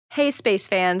Hey, space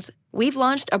fans. We've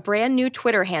launched a brand new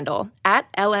Twitter handle,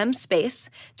 @LMSpace,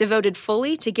 devoted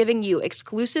fully to giving you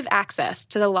exclusive access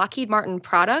to the Lockheed Martin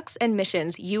products and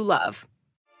missions you love.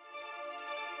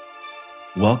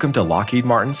 Welcome to Lockheed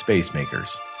Martin Space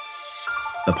Makers,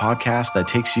 the podcast that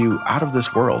takes you out of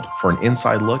this world for an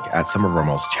inside look at some of our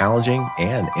most challenging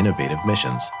and innovative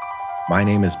missions. My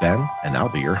name is Ben, and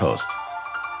I'll be your host.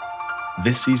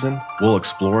 This season, we'll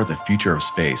explore the future of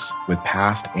space with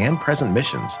past and present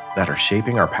missions that are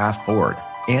shaping our path forward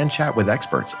and chat with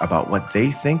experts about what they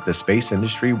think the space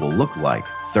industry will look like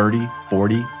 30,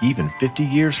 40, even 50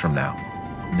 years from now.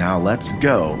 Now let's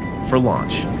go for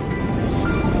launch.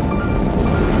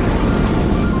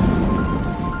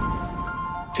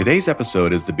 Today's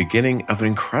episode is the beginning of an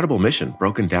incredible mission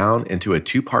broken down into a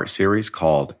two-part series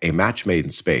called A Match Made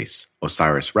in Space,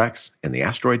 OSIRIS-REx and the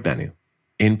asteroid Bennu.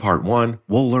 In part one,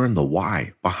 we'll learn the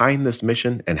why behind this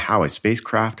mission and how a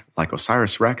spacecraft like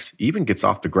OSIRIS-REx even gets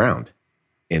off the ground.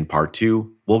 In part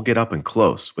two, we'll get up and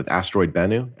close with asteroid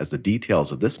Bennu as the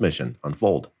details of this mission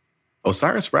unfold.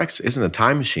 OSIRIS-REx isn't a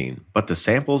time machine, but the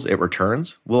samples it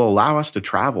returns will allow us to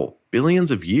travel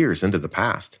billions of years into the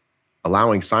past,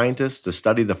 allowing scientists to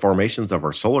study the formations of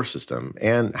our solar system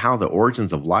and how the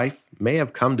origins of life may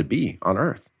have come to be on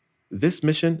Earth. This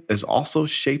mission is also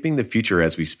shaping the future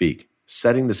as we speak,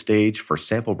 setting the stage for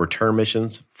sample return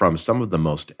missions from some of the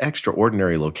most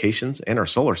extraordinary locations in our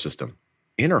solar system.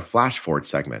 In our Flash Forward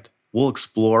segment, we'll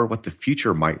explore what the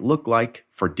future might look like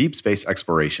for deep space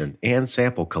exploration and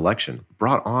sample collection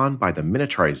brought on by the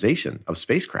miniaturization of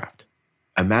spacecraft.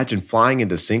 Imagine flying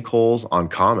into sinkholes on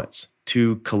comets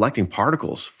to collecting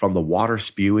particles from the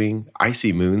water-spewing,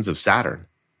 icy moons of Saturn.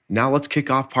 Now let's kick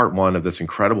off part one of this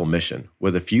incredible mission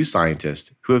with a few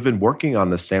scientists who have been working on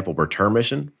this sample return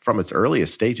mission from its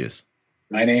earliest stages.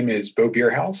 My name is Bo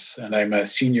Bierhaus, and I'm a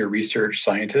senior research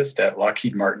scientist at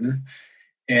Lockheed Martin.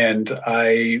 And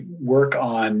I work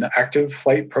on active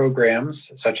flight programs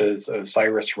such as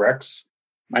OSIRIS-REx.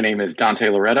 My name is Dante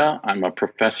Loretta. I'm a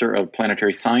professor of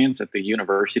planetary science at the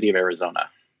University of Arizona.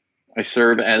 I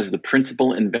serve as the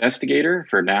principal investigator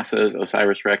for NASA's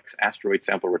OSIRIS-REx asteroid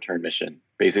sample return mission.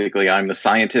 Basically, I'm the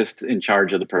scientist in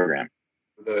charge of the program.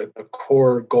 The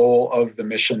core goal of the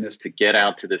mission is to get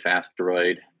out to this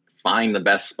asteroid, find the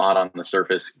best spot on the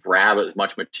surface, grab as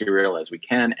much material as we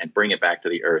can, and bring it back to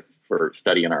the Earth for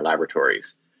study in our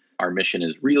laboratories. Our mission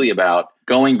is really about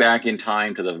going back in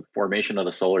time to the formation of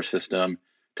the solar system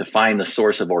to find the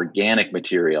source of organic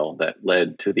material that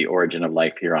led to the origin of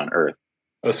life here on Earth.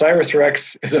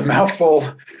 OSIRIS-REx is a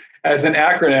mouthful as an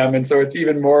acronym, and so it's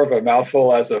even more of a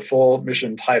mouthful as a full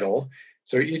mission title.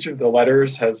 So each of the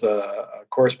letters has a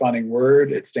corresponding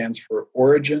word. It stands for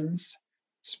origins,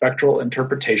 spectral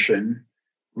interpretation,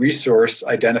 resource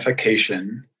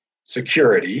identification,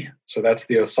 security. So that's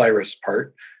the OSIRIS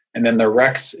part. And then the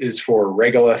REx is for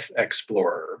Regolith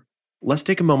Explorer. Let's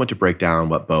take a moment to break down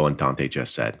what Bo and Dante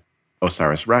just said.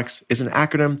 OSIRIS-REx is an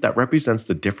acronym that represents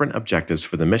the different objectives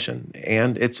for the mission,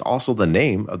 and it's also the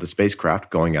name of the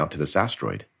spacecraft going out to this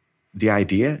asteroid. The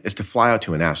idea is to fly out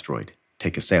to an asteroid,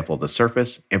 take a sample of the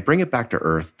surface, and bring it back to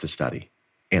Earth to study.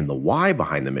 And the why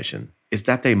behind the mission is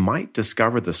that they might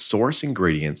discover the source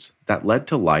ingredients that led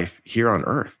to life here on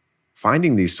Earth.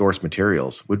 Finding these source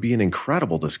materials would be an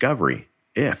incredible discovery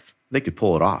if they could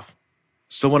pull it off.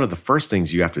 So one of the first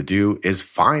things you have to do is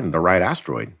find the right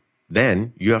asteroid.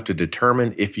 Then you have to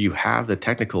determine if you have the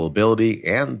technical ability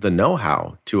and the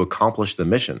know-how to accomplish the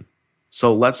mission.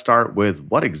 So let's start with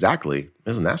what exactly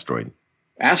is an asteroid?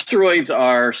 Asteroids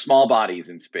are small bodies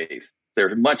in space.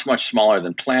 They're much, much smaller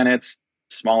than planets,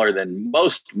 smaller than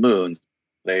most moons.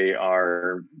 They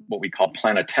are what we call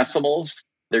planetesimals.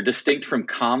 They're distinct from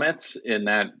comets in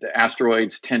that the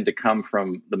asteroids tend to come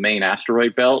from the main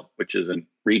asteroid belt, which is a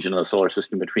region of the solar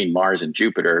system between Mars and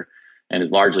Jupiter, and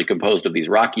is largely composed of these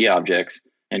rocky objects,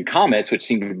 and comets, which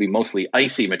seem to be mostly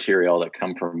icy material that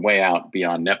come from way out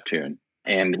beyond Neptune,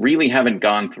 and really haven't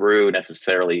gone through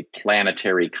necessarily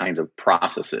planetary kinds of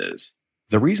processes.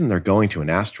 The reason they're going to an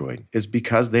asteroid is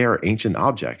because they are ancient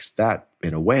objects that,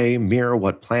 in a way, mirror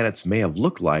what planets may have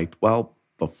looked like, well,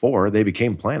 before they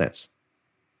became planets.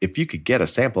 If you could get a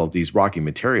sample of these rocky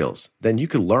materials, then you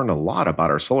could learn a lot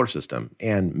about our solar system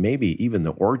and maybe even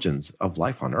the origins of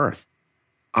life on Earth.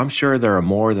 I'm sure there are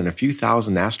more than a few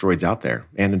thousand asteroids out there,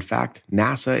 and in fact,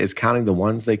 NASA is counting the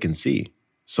ones they can see.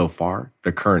 So far,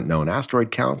 the current known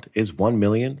asteroid count is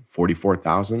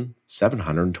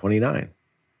 1,044,729.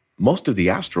 Most of the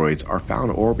asteroids are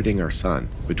found orbiting our Sun,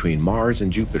 between Mars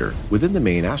and Jupiter, within the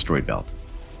main asteroid belt.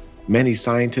 Many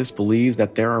scientists believe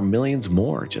that there are millions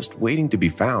more just waiting to be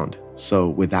found. So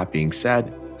with that being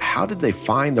said, how did they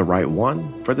find the right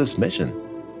one for this mission?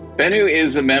 Bennu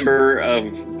is a member of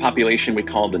a population we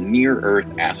call the near-Earth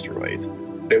asteroids.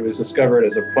 It was discovered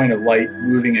as a point of light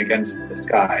moving against the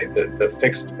sky, the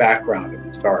fixed background of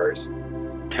the stars.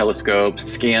 Telescopes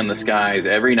scan the skies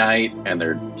every night, and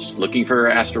they're looking for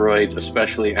asteroids,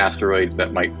 especially asteroids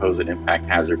that might pose an impact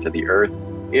hazard to the Earth.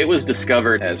 It was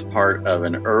discovered as part of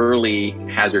an early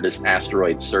hazardous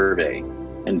asteroid survey,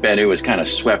 and Bennu was kind of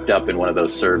swept up in one of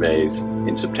those surveys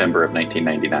in September of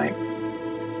 1999.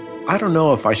 I don't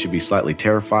know if I should be slightly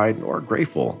terrified or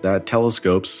grateful that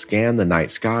telescopes scan the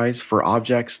night skies for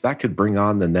objects that could bring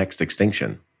on the next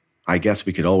extinction. I guess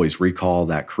we could always recall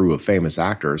that crew of famous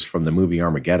actors from the movie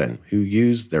Armageddon who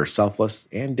used their selfless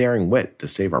and daring wit to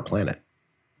save our planet.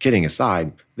 Kidding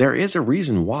aside, there is a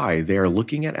reason why they are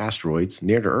looking at asteroids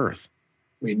near to Earth.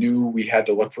 We knew we had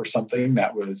to look for something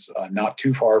that was not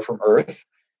too far from Earth,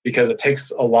 because it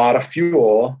takes a lot of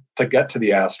fuel to get to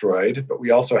the asteroid, but we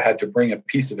also had to bring a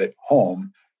piece of it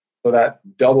home. So that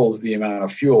doubles the amount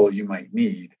of fuel you might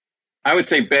need. I would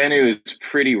say Bennu is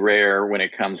pretty rare when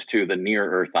it comes to the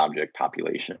near-Earth object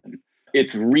population.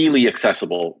 It's really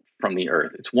accessible from the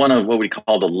Earth. It's one of what we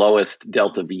call the lowest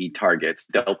delta V targets.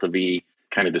 Delta V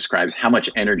kind of describes how much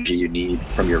energy you need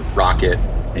from your rocket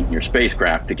and your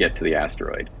spacecraft to get to the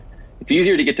asteroid. It's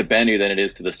easier to get to Bennu than it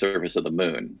is to the surface of the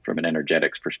moon from an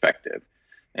energetics perspective.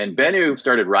 And Bennu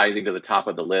started rising to the top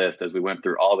of the list as we went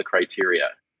through all the criteria.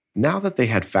 Now that they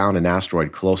had found an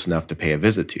asteroid close enough to pay a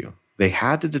visit to, they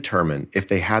had to determine if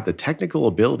they had the technical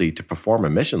ability to perform a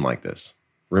mission like this.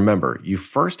 Remember, you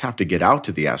first have to get out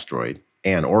to the asteroid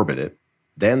and orbit it,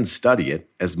 then study it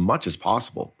as much as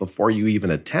possible before you even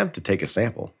attempt to take a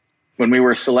sample. When we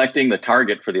were selecting the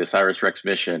target for the OSIRIS-REx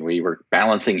mission, we were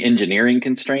balancing engineering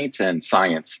constraints and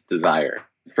science desire.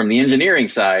 From the engineering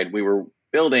side, we were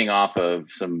building off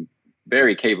of some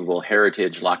very capable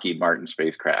heritage Lockheed Martin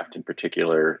spacecraft, in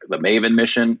particular the MAVEN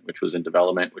mission, which was in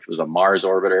development, which was a Mars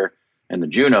orbiter, and the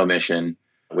Juno mission,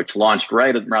 which launched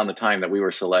right around the time that we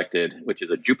were selected, which is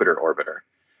a Jupiter orbiter.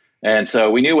 And so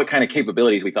we knew what kind of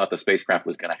capabilities we thought the spacecraft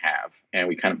was going to have, and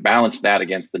we kind of balanced that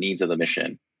against the needs of the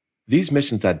mission. These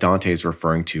missions that Dante is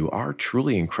referring to are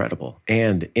truly incredible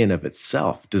and in of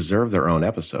itself deserve their own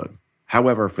episode.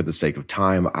 However, for the sake of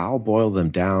time, I'll boil them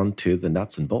down to the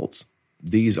nuts and bolts.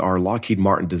 These are Lockheed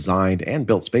Martin designed and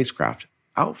built spacecraft,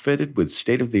 outfitted with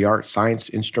state-of-the-art science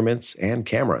instruments and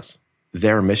cameras.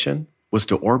 Their mission was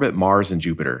to orbit Mars and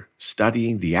Jupiter,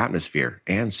 studying the atmosphere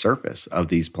and surface of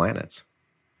these planets.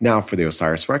 Now, for the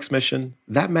OSIRIS-REx mission,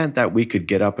 that meant that we could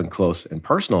get up and close and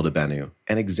personal to Bennu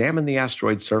and examine the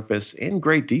asteroid's surface in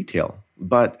great detail.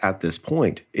 But at this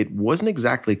point, it wasn't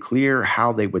exactly clear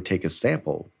how they would take a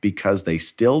sample because they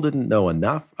still didn't know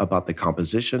enough about the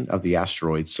composition of the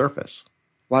asteroid's surface.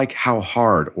 Like how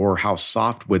hard or how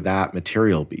soft would that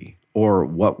material be, or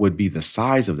what would be the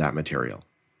size of that material.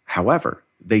 However,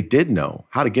 they did know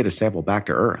how to get a sample back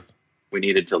to Earth. We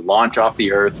needed to launch off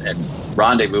the Earth and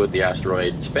rendezvous with the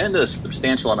asteroid, spend a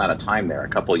substantial amount of time there, a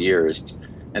couple of years,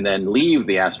 and then leave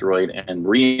the asteroid and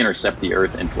re-intercept the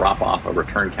Earth and drop off a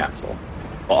return capsule.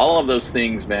 Well, all of those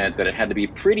things meant that it had to be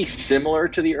pretty similar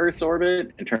to the Earth's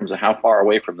orbit in terms of how far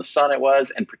away from the sun it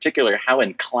was, and particularly how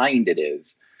inclined it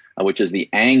is, which is the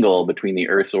angle between the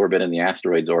Earth's orbit and the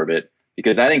asteroid's orbit,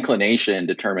 because that inclination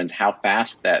determines how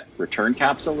fast that return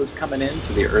capsule is coming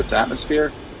into the Earth's atmosphere.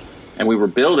 And we were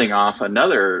building off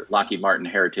another Lockheed Martin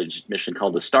heritage mission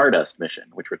called the Stardust mission,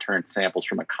 which returned samples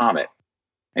from a comet.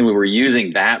 And we were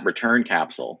using that return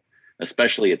capsule,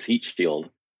 especially its heat shield.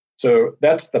 So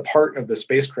that's the part of the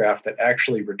spacecraft that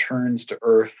actually returns to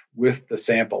Earth with the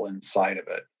sample inside of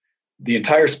it. The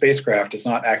entire spacecraft does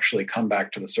not actually come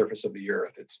back to the surface of the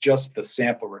Earth. It's just the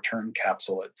sample return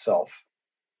capsule itself.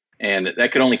 And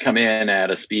that could only come in at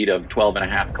a speed of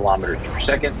 12.5 kilometers per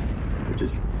second, which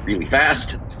is really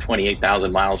fast. It's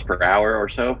 28,000 miles per hour or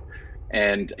so.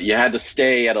 And you had to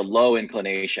stay at a low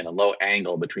inclination, a low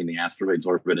angle between the asteroid's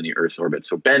orbit and the Earth's orbit.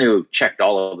 So Bennu checked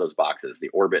all of those boxes. The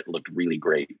orbit looked really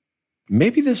great.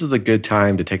 Maybe this is a good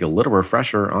time to take a little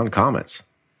refresher on comets.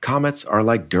 Comets are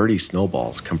like dirty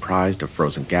snowballs comprised of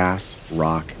frozen gas,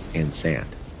 rock, and sand.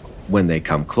 When they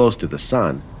come close to the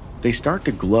sun, they start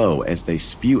to glow as they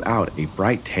spew out a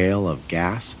bright tail of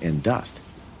gas and dust.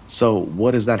 So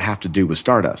what does that have to do with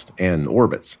Stardust and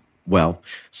orbits? Well,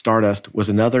 Stardust was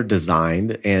another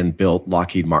designed and built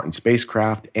Lockheed Martin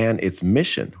spacecraft, and its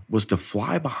mission was to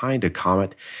fly behind a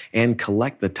comet and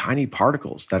collect the tiny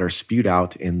particles that are spewed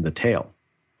out in the tail.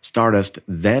 Stardust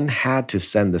then had to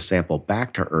send the sample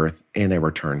back to Earth in a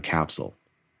return capsule.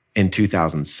 In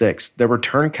 2006, the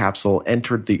return capsule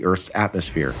entered the Earth's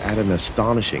atmosphere at an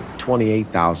astonishing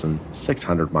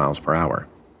 28,600 miles per hour.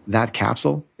 That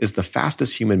capsule is the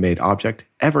fastest human-made object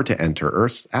ever to enter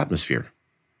Earth's atmosphere.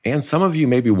 And some of you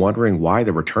may be wondering why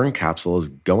the return capsule is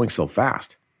going so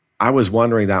fast. I was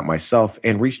wondering that myself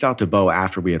and reached out to Bo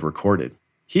after we had recorded.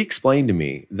 He explained to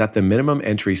me that the minimum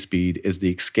entry speed is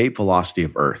the escape velocity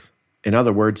of Earth. In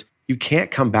other words, you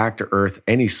can't come back to Earth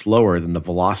any slower than the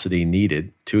velocity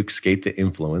needed to escape the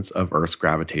influence of Earth's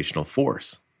gravitational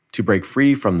force. To break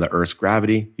free from the Earth's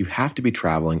gravity, you have to be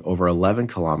traveling over 11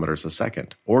 kilometers a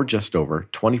second, or just over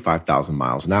 25,000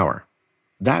 miles an hour.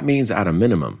 That means at a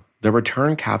minimum, the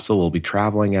return capsule will be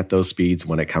traveling at those speeds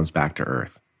when it comes back to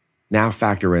Earth. Now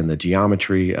factor in the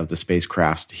geometry of the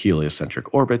spacecraft's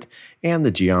heliocentric orbit and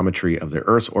the geometry of the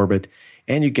Earth's orbit,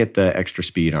 and you get the extra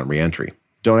speed on reentry.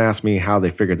 Don't ask me how they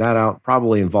figured that out,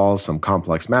 probably involves some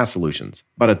complex math solutions.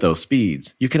 But at those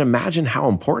speeds, you can imagine how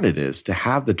important it is to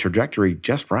have the trajectory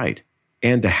just right,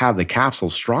 and to have the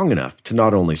capsule strong enough to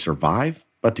not only survive,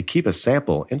 but to keep a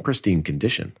sample in pristine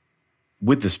condition.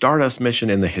 With the Stardust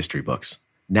mission in the history books,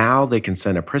 now they can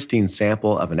send a pristine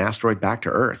sample of an asteroid back to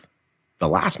Earth. The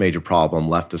last major problem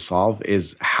left to solve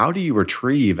is how do you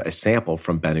retrieve a sample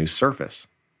from Bennu's surface?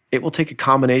 It will take a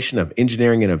combination of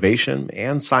engineering innovation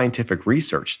and scientific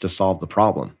research to solve the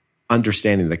problem.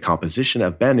 Understanding the composition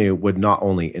of Bennu would not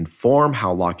only inform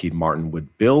how Lockheed Martin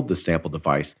would build the sample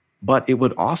device, but it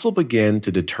would also begin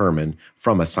to determine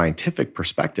from a scientific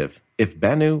perspective if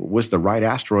Bennu was the right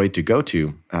asteroid to go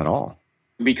to at all.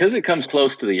 Because it comes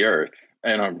close to the Earth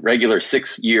in a regular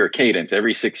 6-year cadence,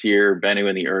 every 6 year, Bennu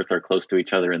and the Earth are close to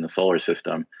each other in the solar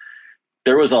system.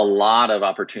 There was a lot of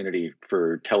opportunity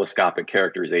for telescopic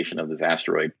characterization of this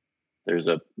asteroid. There's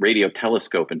a radio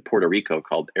telescope in Puerto Rico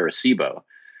called Arecibo,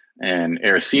 and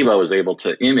Arecibo was able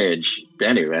to image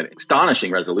Bennu at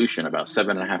astonishing resolution, about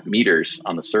 7.5 meters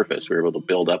on the surface. We were able to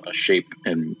build up a shape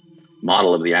and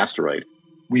model of the asteroid.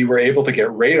 We were able to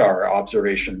get radar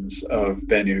observations of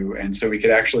Bennu, and so we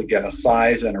could actually get a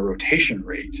size and a rotation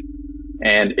rate.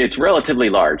 And it's relatively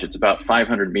large. It's about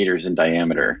 500 meters in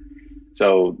diameter.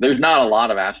 So there's not a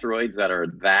lot of asteroids that are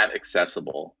that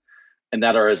accessible and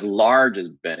that are as large as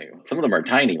Bennu. Some of them are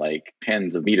tiny, like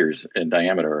tens of meters in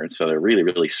diameter. And so they're really,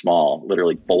 really small,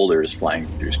 literally boulders flying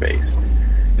through space.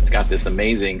 It's got this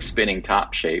amazing spinning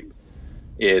top shape.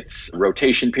 Its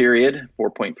rotation period,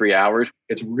 4.3 hours.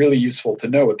 It's really useful to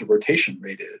know what the rotation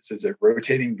rate is. Is it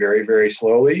rotating very, very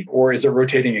slowly, or is it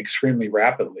rotating extremely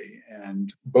rapidly?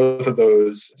 And both of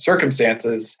those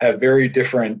circumstances have very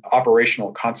different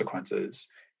operational consequences.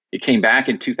 It came back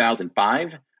in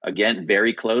 2005, again,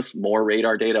 very close, more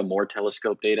radar data, more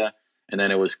telescope data. And then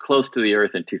it was close to the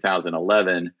Earth in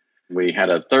 2011. We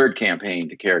had a third campaign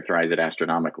to characterize it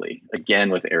astronomically, again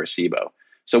with Arecibo.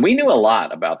 So we knew a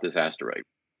lot about this asteroid.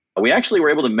 We actually were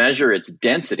able to measure its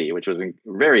density, which was a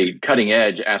very cutting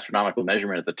edge astronomical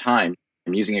measurement at the time,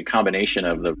 using a combination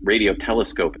of the radio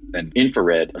telescope and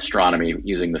infrared astronomy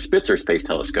using the Spitzer Space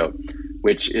Telescope,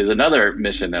 which is another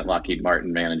mission that Lockheed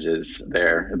Martin manages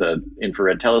there, the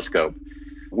infrared telescope.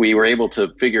 We were able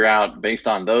to figure out, based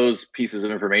on those pieces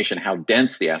of information, how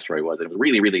dense the asteroid was. It was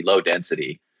really, really low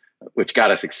density, which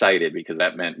got us excited because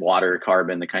that meant water,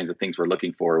 carbon, the kinds of things we're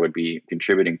looking for would be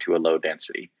contributing to a low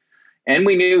density. And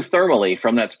we knew thermally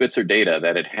from that Spitzer data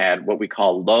that it had what we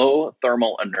call low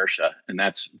thermal inertia. And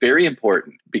that's very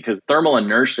important because thermal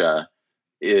inertia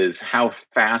is how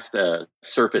fast a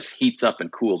surface heats up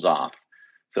and cools off.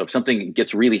 So if something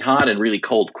gets really hot and really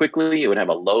cold quickly, it would have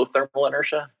a low thermal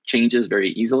inertia, changes very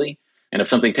easily. And if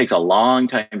something takes a long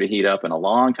time to heat up and a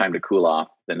long time to cool off,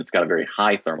 then it's got a very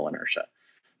high thermal inertia.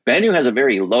 Bennu has a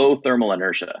very low thermal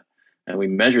inertia, and we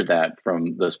measured that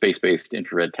from the space-based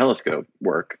infrared telescope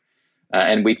work.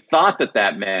 And we thought that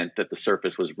that meant that the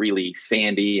surface was really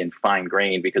sandy and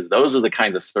fine-grained because those are the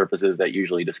kinds of surfaces that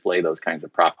usually display those kinds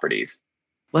of properties.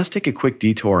 Let's take a quick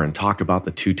detour and talk about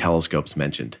the two telescopes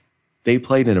mentioned. They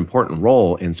played an important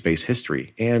role in space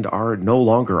history and are no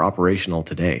longer operational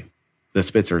today. The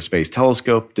Spitzer Space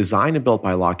Telescope, designed and built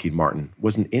by Lockheed Martin,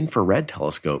 was an infrared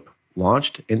telescope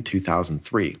launched in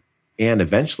 2003 and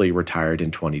eventually retired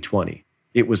in 2020.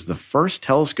 It was the first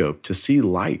telescope to see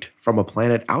light from a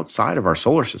planet outside of our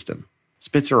solar system.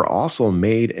 Spitzer also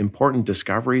made important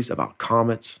discoveries about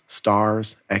comets,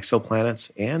 stars,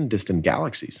 exoplanets, and distant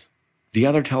galaxies. The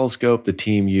other telescope the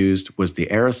team used was the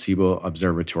Arecibo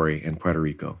Observatory in Puerto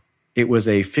Rico. It was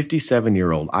a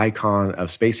 57-year-old icon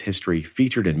of space history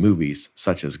featured in movies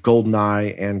such as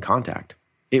GoldenEye and Contact.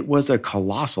 It was a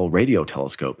colossal radio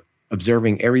telescope,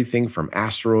 observing everything from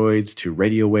asteroids to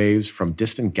radio waves from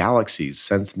distant galaxies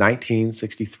since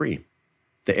 1963.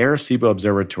 The the Arecibo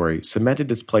Observatory cemented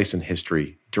its place in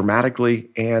history dramatically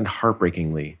and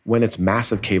heartbreakingly when its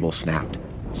massive cable snapped,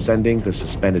 sending the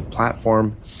suspended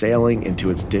platform sailing into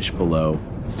its ditch below,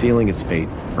 sealing its fate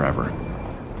forever.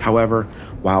 However,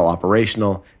 while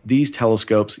operational, these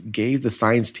telescopes gave the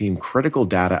science team critical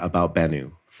data about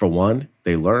Bennu. For one,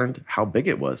 they learned how big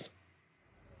it was.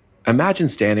 Imagine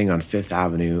standing on Fifth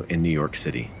Avenue in New York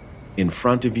City. In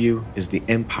front of you is the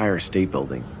Empire State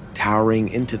Building, towering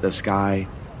into the sky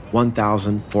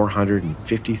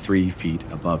 1,453 feet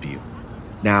above you.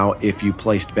 Now, if you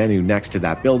placed Bennu next to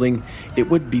that building, it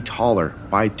would be taller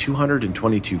by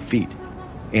 222 feet.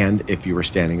 And if you were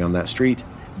standing on that street,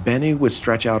 Bennu would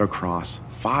stretch out across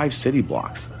 5 city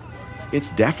blocks. It's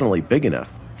definitely big enough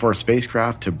for a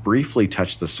spacecraft to briefly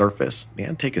touch the surface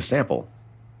and take a sample.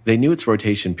 They knew its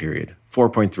rotation period,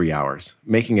 4.3 hours,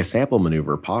 making a sample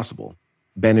maneuver possible.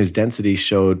 Bennu's density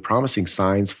showed promising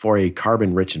signs for a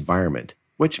carbon-rich environment,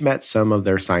 which met some of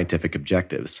their scientific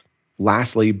objectives.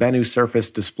 Lastly, Bennu's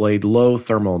surface displayed low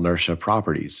thermal inertia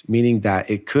properties, meaning that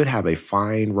it could have a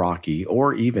fine, rocky,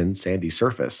 or even sandy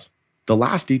surface. The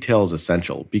last detail is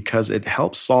essential because it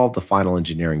helps solve the final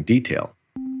engineering detail.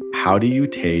 How do you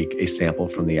take a sample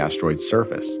from the asteroid's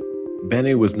surface?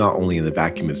 Bennu was not only in the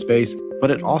vacuum of space, but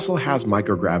it also has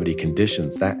microgravity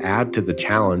conditions that add to the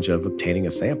challenge of obtaining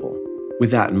a sample.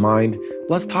 With that in mind,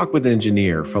 let's talk with an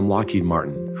engineer from Lockheed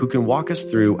Martin who can walk us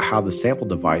through how the sample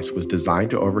device was designed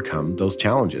to overcome those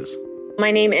challenges. My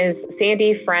name is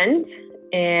Sandy Friend,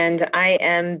 and I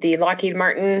am the Lockheed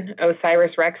Martin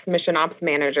OSIRIS-REx Mission Ops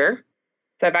Manager.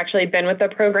 So I've actually been with the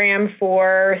program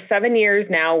for 7 years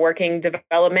now, working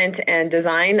development and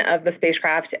design of the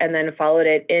spacecraft, and then followed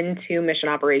it into mission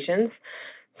operations.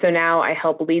 So now I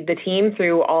help lead the team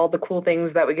through all the cool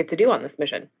things that we get to do on this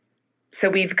mission. So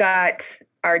we've got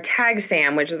our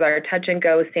TAGSAM, which is our touch and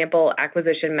go sample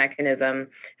acquisition mechanism.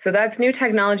 So that's new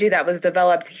technology that was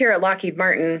developed here at Lockheed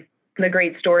Martin. The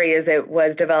great story is it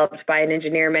was developed by an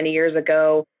engineer many years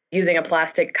ago using a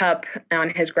plastic cup on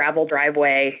his gravel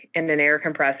driveway and an air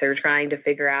compressor trying to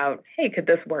figure out, hey, could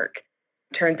this work?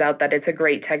 Turns out that it's a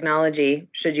great technology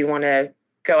should you want to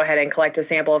go ahead and collect a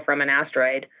sample from an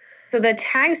asteroid. So the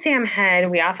TAGSAM head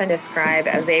we often describe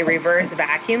as a reverse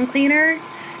vacuum cleaner,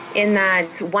 in that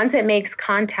once it makes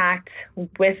contact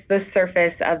with the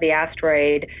surface of the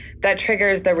asteroid, that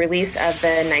triggers the release of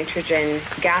the nitrogen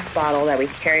gas bottle that we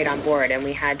carried on board. And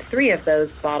we had 3 of those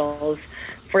bottles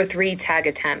for 3 TAG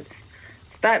attempts.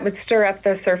 So that would stir up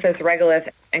the surface regolith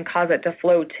and cause it to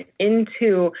float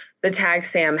into the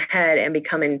TAGSAM head and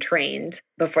become entrained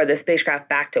before the spacecraft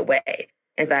backed away.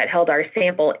 And that held our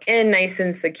sample in nice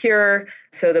and secure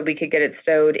so that we could get it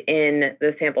stowed in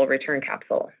the sample return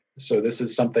capsule. So this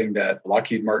is something that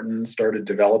Lockheed Martin started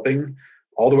developing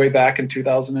all the way back in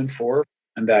 2004,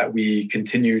 and that we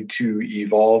continued to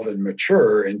evolve and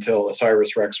mature until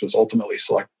OSIRIS-REx was ultimately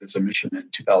selected as a mission in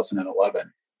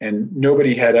 2011. And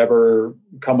nobody had ever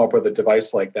come up with a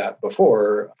device like that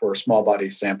before for small body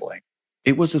sampling.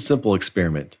 It was a simple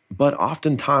experiment, but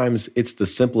oftentimes it's the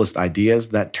simplest ideas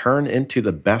that turn into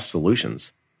the best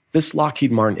solutions. This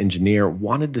Lockheed Martin engineer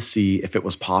wanted to see if it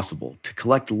was possible to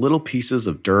collect little pieces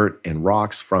of dirt and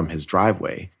rocks from his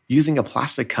driveway using a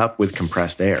plastic cup with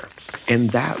compressed air. And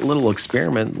that little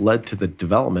experiment led to the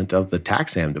development of the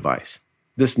TAGSAM device.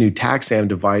 This new TAGSAM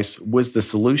device was the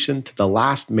solution to the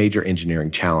last major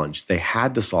engineering challenge they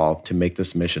had to solve to make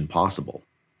this mission possible.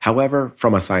 However,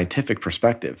 from a scientific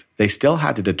perspective, they still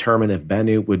had to determine if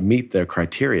Bennu would meet their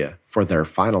criteria for their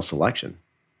final selection.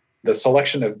 The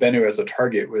selection of Bennu as a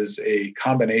target was a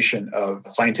combination of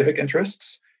scientific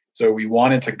interests. So we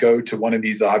wanted to go to one of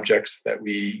these objects that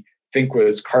we think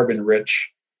was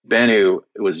carbon-rich. Bennu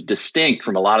was distinct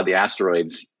from a lot of the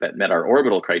asteroids that met our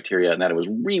orbital criteria, and that it was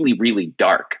really, really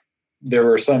dark. There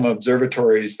were some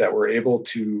observatories that were able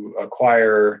to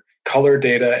acquire color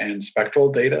data and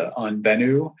spectral data on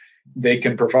Bennu. They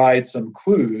can provide some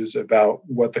clues about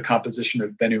what the composition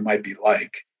of Bennu might be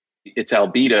like. Its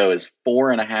albedo is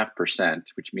 4.5%,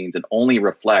 which means it only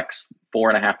reflects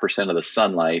 4.5% of the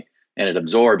sunlight, and it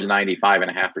absorbs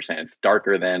 95.5%. It's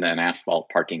darker than an asphalt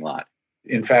parking lot.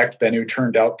 In fact, Bennu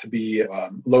turned out to be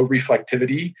low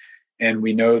reflectivity, and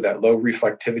we know that low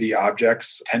reflectivity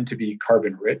objects tend to be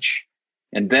carbon-rich.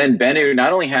 And then Bennu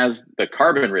not only has the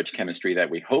carbon-rich chemistry that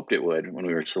we hoped it would when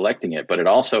we were selecting it, but it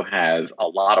also has a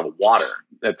lot of water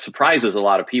that surprises a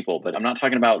lot of people. But I'm not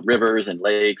talking about rivers and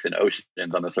lakes and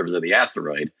oceans on the surface of the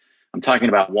asteroid. I'm talking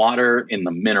about water in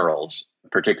the minerals,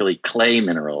 particularly clay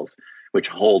minerals, which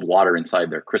hold water inside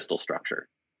their crystal structure.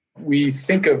 We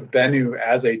think of Bennu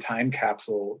as a time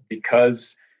capsule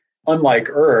because, unlike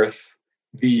Earth,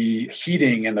 the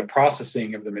heating and the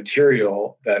processing of the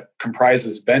material that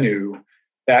comprises Bennu,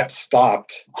 that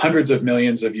stopped hundreds of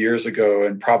millions of years ago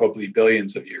and probably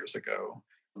billions of years ago.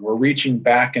 We're reaching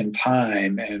back in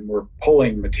time and we're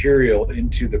pulling material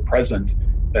into the present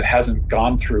that hasn't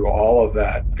gone through all of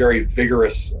that very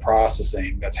vigorous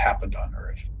processing that's happened on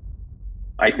Earth.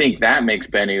 I think that makes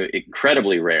Bennu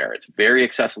incredibly rare. It's very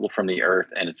accessible from the Earth,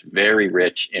 and it's very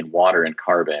rich in water and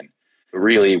carbon. It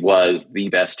really was the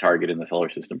best target in the solar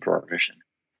system for our mission.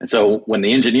 And so when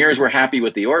the engineers were happy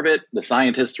with the orbit, the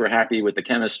scientists were happy with the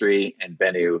chemistry, and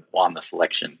Bennu won the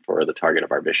selection for the target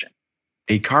of our mission.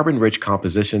 A carbon-rich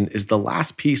composition is the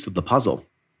last piece of the puzzle.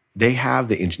 They have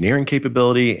the engineering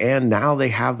capability, and now they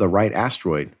have the right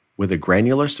asteroid with a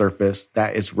granular surface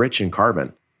that is rich in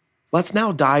carbon. Let's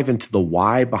now dive into the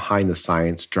why behind the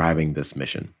science driving this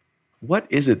mission. What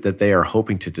is it that they are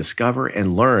hoping to discover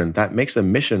and learn that makes a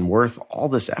mission worth all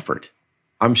this effort?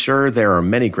 I'm sure there are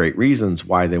many great reasons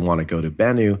why they want to go to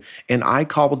Bennu, and I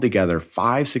cobbled together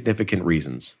 5 significant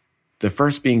reasons. The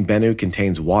first being Bennu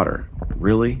contains water,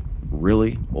 really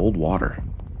old water.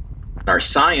 Our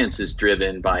science is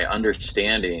driven by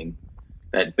understanding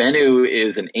that Bennu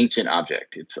is an ancient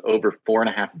object. It's over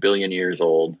 4.5 billion years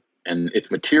old, and its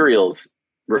materials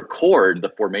record the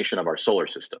formation of our solar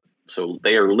system. So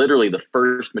they are literally the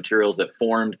first materials that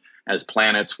formed as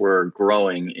planets were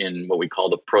growing in what we call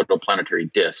the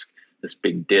protoplanetary disk, this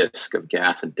big disk of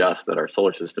gas and dust that our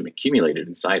solar system accumulated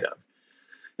inside of.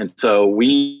 And so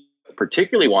we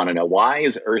particularly want to know, why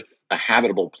is Earth a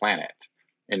habitable planet?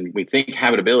 And we think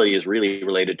habitability is really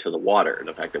related to the water,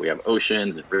 the fact that we have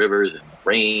oceans and rivers and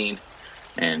rain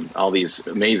and all these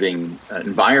amazing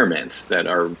environments that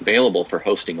are available for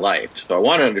hosting life. So I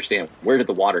want to understand, where did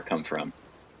the water come from?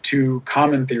 2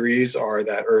 common theories are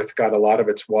that Earth got a lot of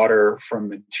its water from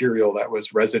material that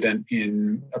was resident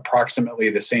in approximately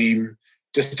the same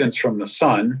distance from the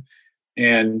sun.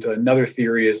 And another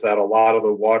theory is that a lot of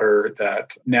the water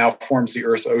that now forms the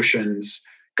Earth's oceans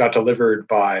got delivered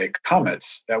by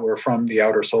comets that were from the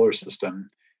outer solar system.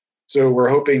 So we're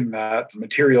hoping that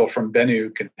material from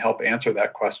Bennu can help answer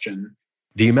that question.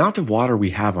 The amount of water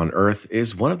we have on Earth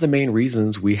is one of the main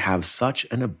reasons we have such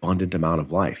an abundant amount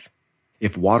of life.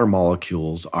 If water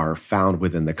molecules are found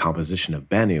within the composition of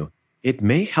Bennu, it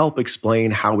may help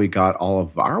explain how we got all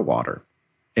of our water.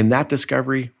 And that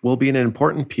discovery will be an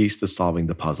important piece to solving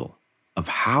the puzzle of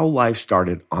how life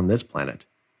started on this planet.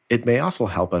 It may also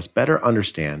help us better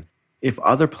understand if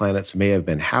other planets may have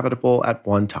been habitable at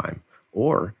one time,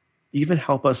 or even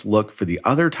help us look for the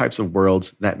other types of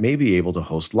worlds that may be able to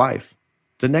host life.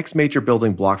 The next major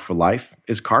building block for life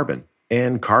is carbon,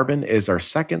 and carbon is our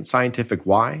second scientific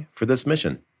why for this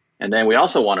mission. And then we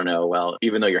also want to know, well,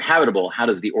 even though you're habitable, how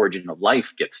does the origin of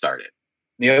life get started?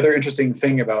 The other interesting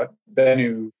thing about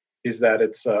Bennu is that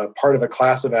it's part of a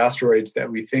class of asteroids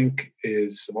that we think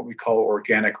is what we call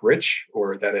organic rich,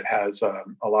 or that it has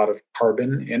a lot of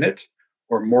carbon in it,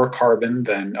 or more carbon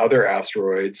than other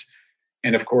asteroids.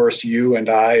 And of course, you and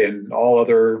I and all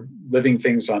other living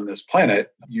things on this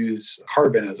planet use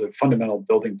carbon as a fundamental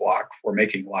building block for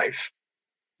making life.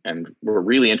 And we're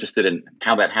really interested in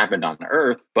how that happened on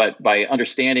Earth. But by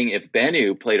understanding if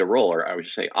Bennu played a role, or I would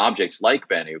say objects like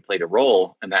Bennu played a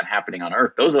role in that happening on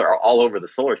Earth, those are all over the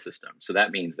solar system. So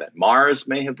that means that Mars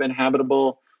may have been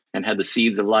habitable and had the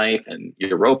seeds of life, and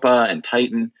Europa and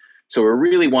Titan. So we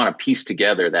really want to piece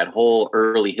together that whole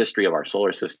early history of our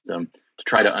solar system to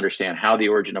try to understand how the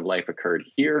origin of life occurred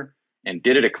here, and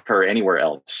did it occur anywhere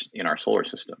else in our solar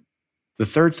system. The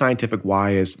third scientific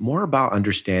why is more about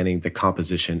understanding the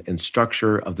composition and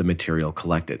structure of the material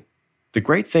collected. The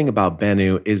great thing about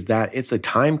Bennu is that it's a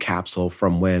time capsule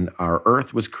from when our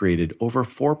Earth was created over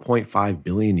 4.5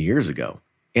 billion years ago,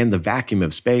 and the vacuum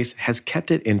of space has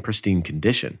kept it in pristine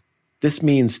condition. This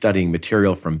means studying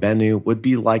material from Bennu would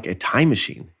be like a time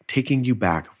machine, taking you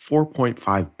back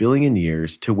 4.5 billion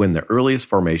years to when the earliest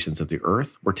formations of the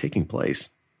Earth were taking place.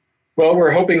 Well,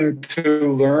 we're hoping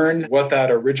to learn what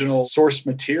that original source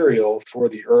material for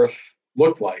the Earth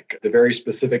looked like, the very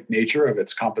specific nature of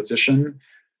its composition.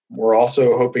 We're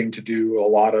also hoping to do a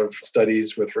lot of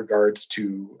studies with regards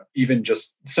to even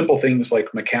just simple things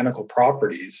like mechanical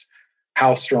properties.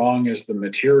 How strong is the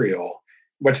material?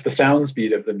 What's the sound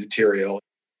speed of the material?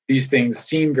 These things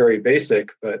seem very basic,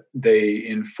 but they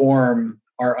inform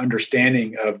our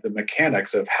understanding of the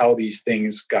mechanics of how these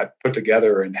things got put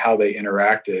together and how they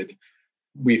interacted.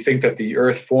 We think that the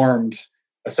Earth formed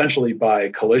essentially by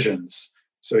collisions.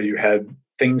 So you had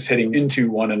things hitting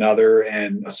into one another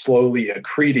and slowly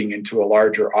accreting into a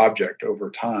larger object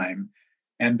over time.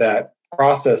 And that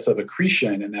process of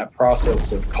accretion and that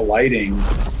process of colliding,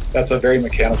 that's a very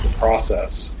mechanical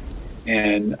process.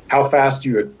 And how fast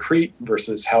you accrete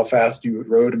versus how fast you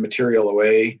erode a material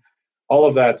away, all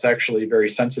of that's actually very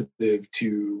sensitive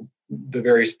to the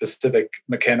very specific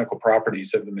mechanical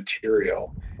properties of the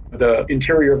material. The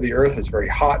interior of the Earth is very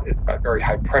hot, it's got very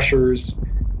high pressures,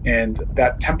 and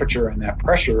that temperature and that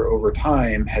pressure over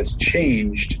time has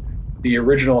changed the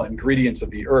original ingredients of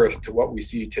the Earth to what we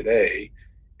see today.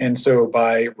 And so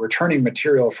by returning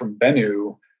material from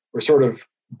Bennu, we're sort of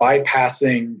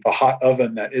bypassing the hot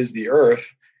oven that is the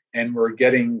Earth, and we're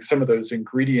getting some of those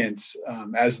ingredients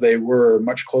as they were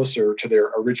much closer to their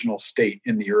original state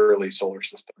in the early solar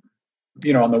system.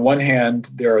 On the one hand,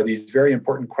 there are these very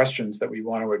important questions that we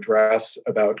want to address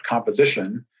about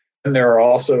composition, and there are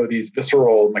also these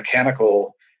visceral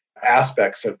mechanical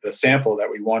aspects of the sample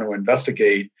that we want to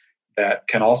investigate that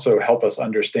can also help us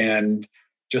understand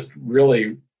just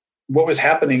really what was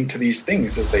happening to these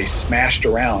things as they smashed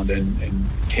around and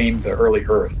became the early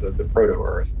Earth, the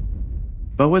proto-Earth.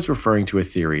 Bo is referring to a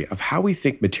theory of how we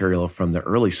think material from the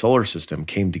early solar system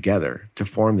came together to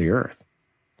form the Earth.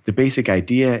 The basic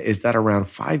idea is that around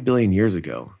 5 billion years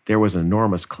ago, there was an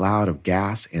enormous cloud of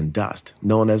gas and dust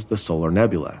known as the solar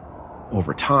nebula.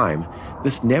 Over time,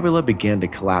 this nebula began to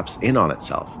collapse in on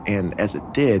itself, and as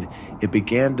it did, it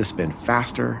began to spin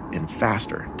faster and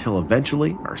faster, till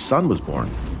eventually our sun was born.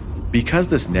 Because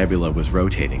this nebula was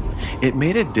rotating, it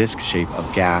made a disk shape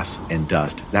of gas and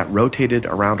dust that rotated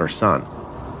around our sun.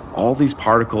 All these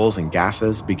particles and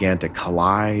gases began to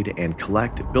collide and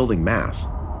collect, building mass.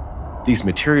 These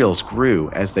materials grew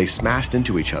as they smashed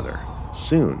into each other.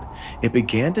 Soon, it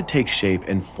began to take shape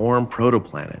and form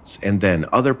protoplanets, and then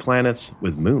other planets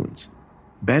with moons.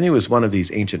 Bennu is one of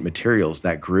these ancient materials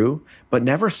that grew, but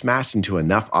never smashed into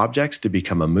enough objects to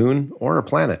become a moon or a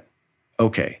planet.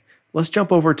 Okay, let's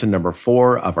jump over to number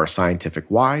 4 of our scientific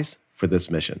whys for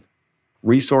this mission.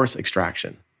 Resource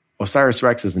extraction.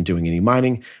 OSIRIS-REx isn't doing any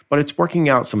mining, but it's working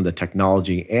out some of the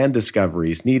technology and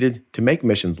discoveries needed to make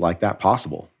missions like that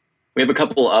possible. We have a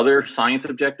couple other science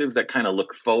objectives that kind of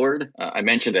look forward. I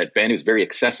mentioned that Bennu is very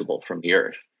accessible from the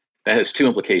Earth. That has 2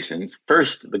 implications.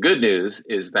 First, the good news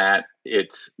is that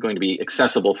it's going to be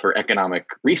accessible for economic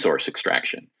resource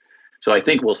extraction. So I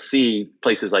think we'll see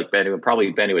places like Bennu and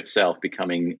probably Bennu itself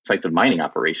becoming sites of mining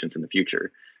operations in the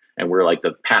future. And we're like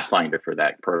the pathfinder for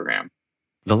that program.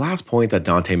 The last point that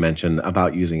Dante mentioned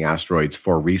about using asteroids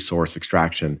for resource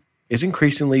extraction is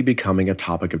increasingly becoming a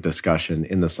topic of discussion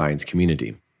in the science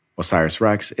community.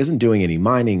 OSIRIS-REx isn't doing any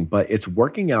mining, but it's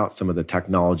working out some of the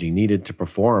technology needed to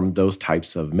perform those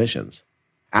types of missions.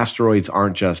 Asteroids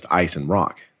aren't just ice and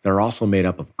rock. They're also made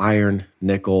up of iron,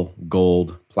 nickel,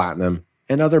 gold, platinum,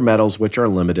 and other metals which are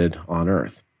limited on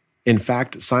Earth. In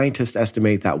fact, scientists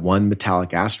estimate that one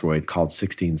metallic asteroid called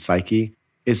 16 Psyche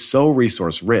is so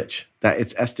resource-rich that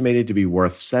it's estimated to be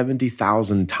worth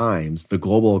 70,000 times the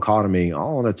global economy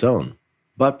all on its own.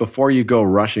 But before you go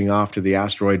rushing off to the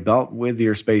asteroid belt with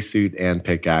your spacesuit and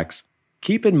pickaxe,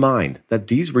 keep in mind that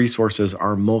these resources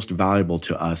are most valuable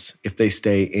to us if they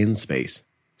stay in space.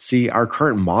 See, our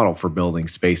current model for building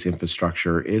space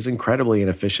infrastructure is incredibly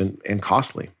inefficient and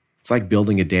costly. It's like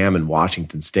building a dam in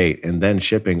Washington state and then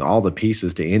shipping all the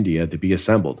pieces to India to be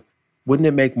assembled. Wouldn't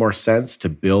it make more sense to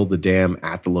build the dam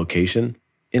at the location?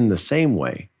 In the same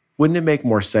way, wouldn't it make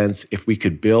more sense if we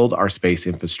could build our space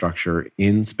infrastructure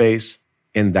in space?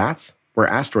 And that's where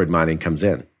asteroid mining comes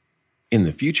in. In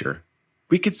the future,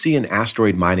 we could see an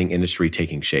asteroid mining industry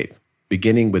taking shape,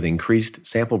 beginning with increased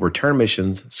sample return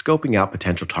missions scoping out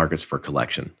potential targets for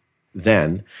collection.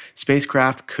 Then,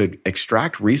 spacecraft could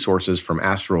extract resources from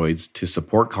asteroids to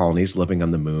support colonies living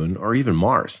on the Moon or even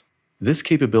Mars. This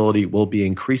capability will be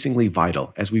increasingly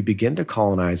vital as we begin to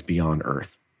colonize beyond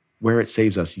Earth, where it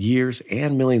saves us years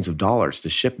and millions of dollars to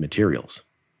ship materials.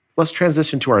 Let's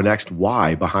transition to our next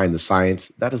why behind the science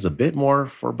that is a bit more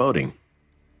foreboding.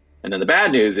 And then the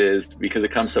bad news is, because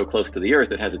it comes so close to the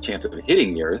Earth, it has a chance of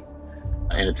hitting the Earth.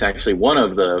 And it's actually one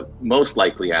of the most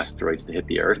likely asteroids to hit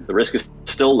the Earth. The risk is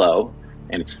still low,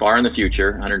 and it's far in the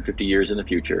future, 150 years in the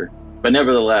future. But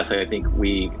nevertheless, I think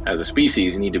we, as a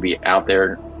species, need to be out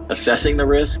there assessing the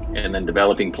risk and then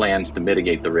developing plans to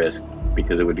mitigate the risk,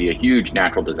 because it would be a huge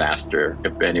natural disaster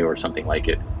if Bennu or something like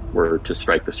it were to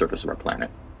strike the surface of our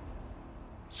planet.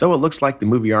 So it looks like the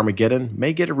movie Armageddon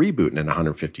may get a reboot in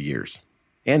 150 years.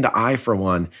 And I, for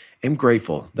one, am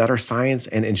grateful that our science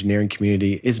and engineering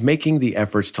community is making the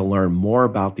efforts to learn more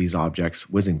about these objects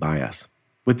whizzing by us.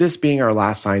 With this being our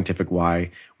last scientific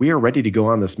why, we are ready to go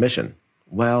on this mission.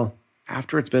 Well,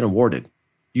 after it's been awarded.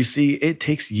 You see, it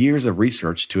takes years of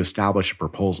research to establish a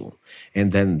proposal,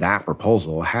 and then that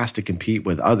proposal has to compete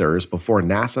with others before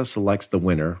NASA selects the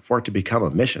winner for it to become a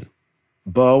mission.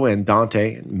 Bo and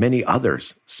Dante and many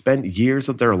others spent years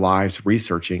of their lives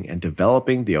researching and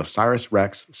developing the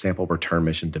OSIRIS-REx sample return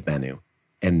mission to Bennu,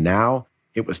 and now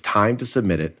it was time to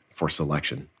submit it for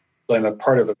selection. I'm a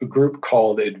part of a group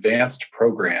called Advanced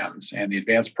Programs, and the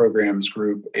Advanced Programs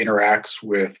group interacts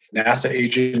with NASA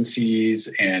agencies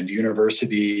and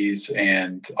universities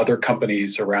and other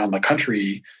companies around the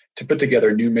country to put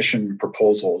together new mission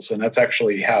proposals. And that's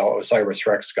actually how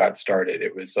OSIRIS-REx got started.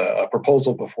 It was a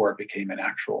proposal before it became an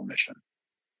actual mission.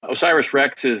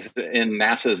 OSIRIS-REx is in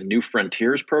NASA's New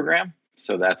Frontiers program.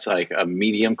 So that's like a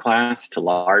medium class to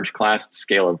large class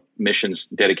scale of missions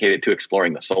dedicated to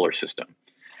exploring the solar system.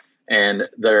 And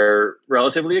they're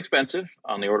relatively expensive,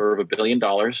 on the order of $1 billion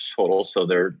total. So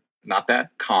they're not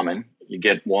that common. You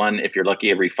get one, if you're lucky,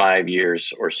 every 5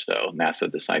 years or so. NASA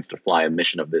decides to fly a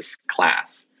mission of this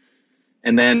class.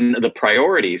 And then the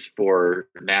priorities for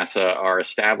NASA are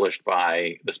established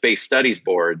by the Space Studies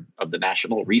Board of the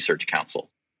National Research Council.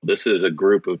 This is a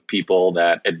group of people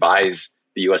that advise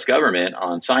the U.S. government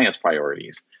on science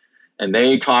priorities. And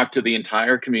they talk to the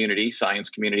entire community, science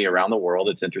community around the world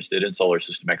that's interested in solar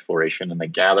system exploration. And they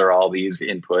gather all these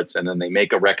inputs, and then they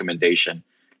make a recommendation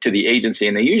to the agency.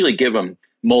 And they usually give them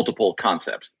multiple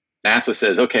concepts. NASA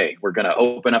says, okay, we're going to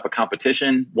open up a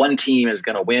competition. One team is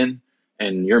going to win,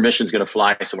 and your mission's going to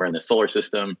fly somewhere in the solar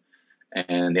system,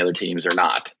 and the other teams are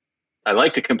not. I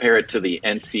like to compare it to the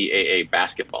NCAA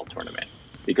basketball tournament,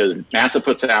 because NASA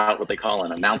puts out what they call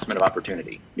an announcement of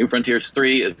opportunity. New Frontiers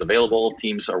 3 is available.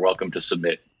 Teams are welcome to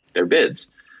submit their bids.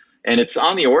 And it's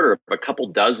on the order of a couple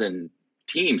dozen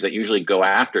teams that usually go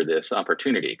after this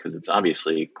opportunity, because it's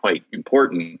obviously quite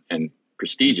important and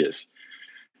prestigious.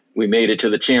 We made it to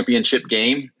the championship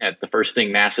game. The first thing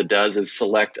NASA does is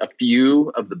select a few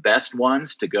of the best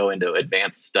ones to go into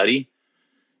advanced study.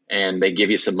 And they give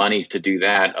you some money to do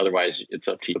that. Otherwise, it's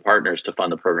up to the partners to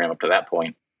fund the program up to that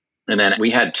point. And then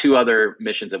we had two other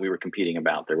missions that we were competing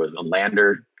about. There was a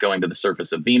lander going to the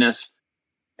surface of Venus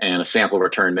and a sample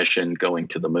return mission going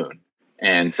to the moon.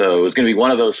 And so it was going to be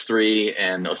one of those three,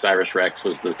 and OSIRIS-REx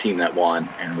was the team that won,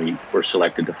 and we were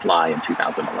selected to fly in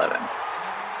 2011.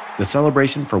 The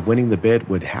celebration for winning the bid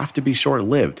would have to be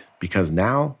short-lived, because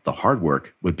now the hard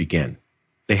work would begin.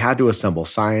 They had to assemble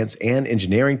science and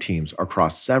engineering teams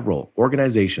across several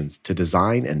organizations to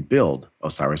design and build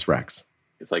OSIRIS-REx.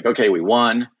 It's like, okay, we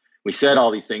won. We said all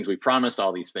these things. We promised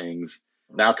all these things.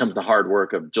 Now comes the hard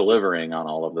work of delivering on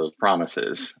all of those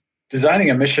promises. Designing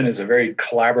a mission is a very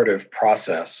collaborative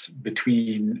process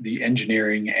between the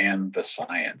engineering and the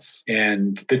science.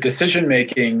 And the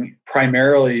decision-making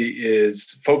primarily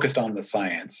is focused on the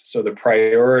science. So the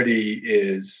priority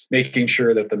is making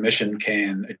sure that the mission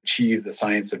can achieve the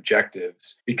science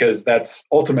objectives, because that's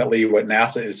ultimately what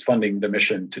NASA is funding the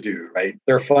mission to do, right?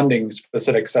 They're funding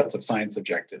specific sets of science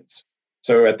objectives.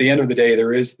 So at the end of the day,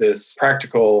 there is this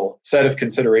practical set of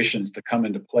considerations to come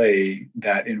into play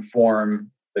that inform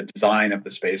the design of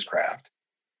the spacecraft.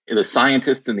 The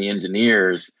scientists and the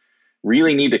engineers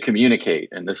really need to communicate.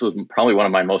 And this was probably one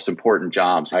of my most important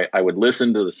jobs. I would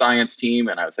listen to the science team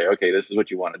and I would say, okay, this is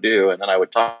what you want to do. And then I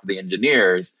would talk to the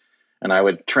engineers and I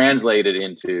would translate it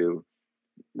into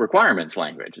requirements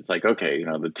language. It's like, okay,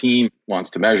 the team wants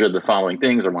to measure the following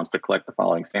things or wants to collect the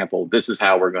following sample. This is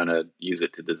how we're going to use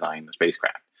it to design the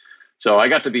spacecraft. So I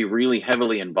got to be really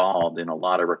heavily involved in a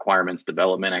lot of requirements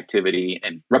development activity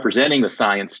and representing the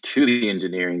science to the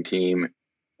engineering team.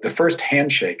 The first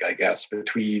handshake, I guess,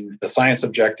 between the science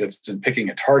objectives and picking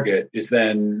a target is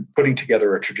then putting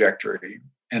together a trajectory.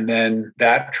 And then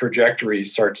that trajectory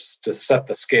starts to set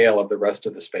the scale of the rest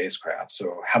of the spacecraft.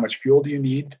 So how much fuel do you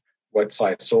need? What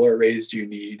size solar arrays do you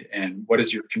need? And what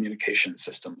does your communication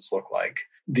systems look like?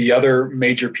 The other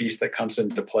major piece that comes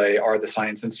into play are the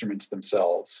science instruments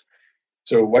themselves.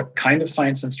 So what kind of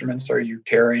science instruments are you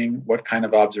carrying? What kind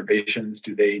of observations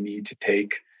do they need to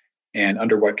take? And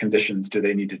under what conditions do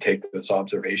they need to take those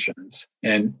observations?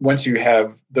 And once you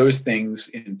have those things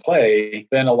in play,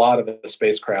 then a lot of the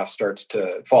spacecraft starts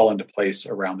to fall into place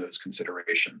around those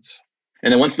considerations.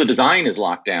 And then once the design is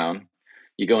locked down,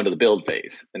 you go into the build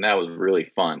phase. And that was really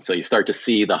fun. So you start to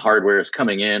see the hardware is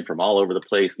coming in from all over the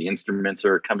place. The instruments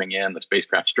are coming in, the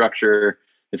spacecraft structure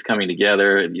is coming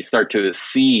together, and you start to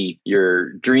see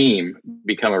your dream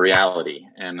become a reality.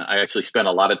 And I actually spent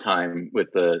a lot of time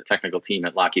with the technical team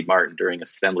at Lockheed Martin during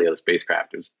assembly of the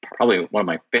spacecraft. It was probably one of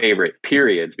my favorite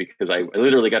periods because I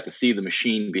literally got to see the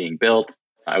machine being built.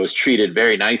 I was treated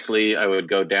very nicely. I would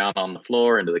go down on the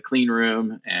floor into the clean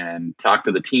room and talk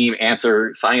to the team,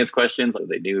 answer science questions. So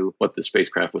they knew what the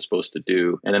spacecraft was supposed to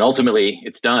do. And then ultimately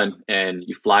it's done and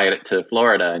you fly it to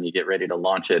Florida and you get ready to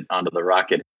launch it onto the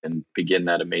rocket and begin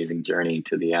that amazing journey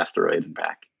to the asteroid and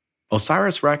back.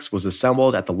 OSIRIS-REx was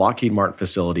assembled at the Lockheed Martin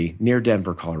facility near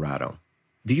Denver, Colorado.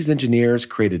 These engineers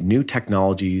created new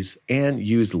technologies and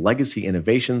used legacy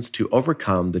innovations to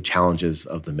overcome the challenges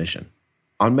of the mission.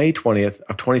 On May 20th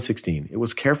of 2016, it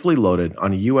was carefully loaded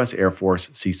on a U.S. Air Force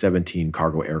C-17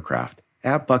 cargo aircraft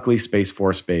at Buckley Space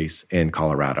Force Base in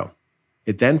Colorado.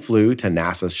 It then flew to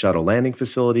NASA's shuttle landing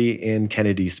facility in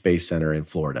Kennedy Space Center in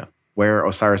Florida, where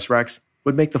OSIRIS-REx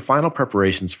would make the final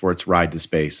preparations for its ride to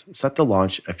space, set to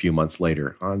launch a few months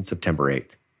later on September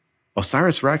 8th.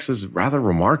 OSIRIS-REx is rather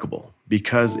remarkable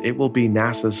because it will be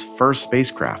NASA's first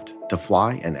spacecraft to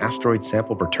fly an asteroid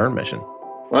sample return mission.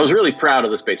 Well, I was really proud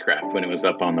of the spacecraft when it was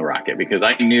up on the rocket because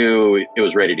I knew it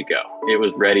was ready to go. It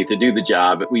was ready to do the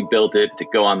job. We built it to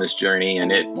go on this journey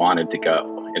and it wanted to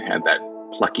go. It had that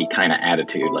plucky kind of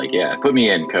attitude like, yeah, put me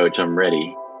in, coach, I'm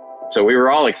ready. So we were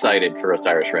all excited for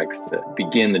OSIRIS-REx to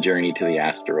begin the journey to the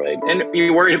asteroid. And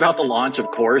you're worried about the launch, of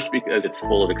course, because it's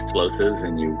full of explosives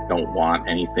and you don't want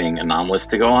anything anomalous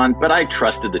to go on. But I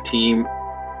trusted the team.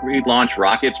 We launch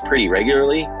rockets pretty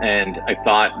regularly, and I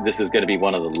thought this is going to be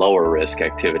one of the lower risk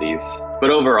activities. But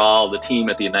overall, the team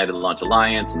at the United Launch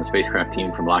Alliance and the spacecraft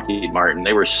team from Lockheed Martin,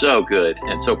 they were so good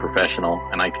and so professional.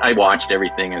 And I watched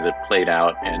everything as it played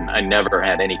out, and I never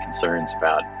had any concerns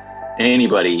about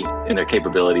anybody in their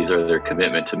capabilities or their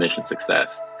commitment to mission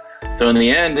success. So in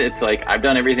the end, it's like, I've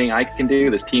done everything I can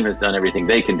do. This team has done everything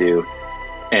they can do,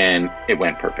 and it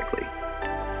went perfectly.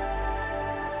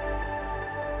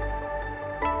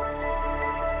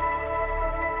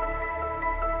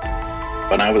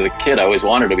 When I was a kid, I always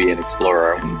wanted to be an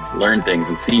explorer and learn things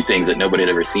and see things that nobody had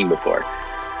ever seen before.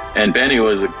 And Bennu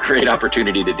was a great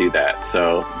opportunity to do that.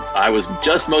 So I was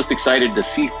just most excited to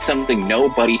see something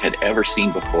nobody had ever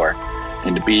seen before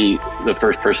and to be the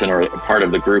first person or part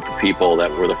of the group of people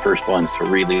that were the first ones to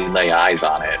really lay eyes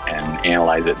on it and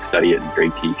analyze it and study it in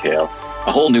great detail.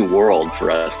 A whole new world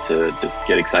for us to just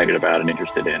get excited about and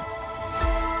interested in.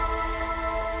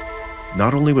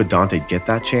 Not only would Dante get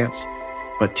that chance,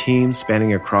 but teams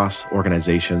spanning across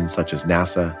organizations such as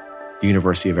NASA, the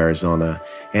University of Arizona,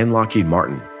 and Lockheed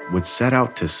Martin would set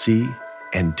out to see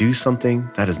and do something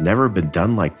that has never been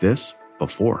done like this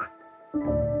before.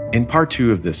 In part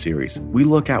 2 of this series, we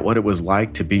look at what it was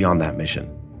like to be on that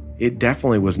mission. It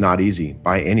definitely was not easy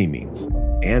by any means,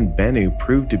 and Bennu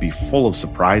proved to be full of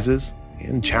surprises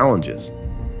and challenges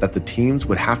that the teams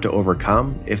would have to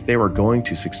overcome if they were going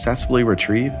to successfully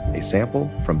retrieve a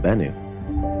sample from Bennu.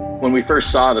 When we first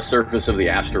saw the surface of the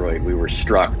asteroid, we were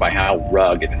struck by how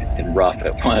rugged and rough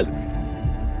it was.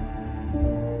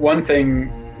 One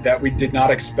thing that we did not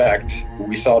expect,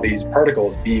 we saw these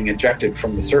particles being ejected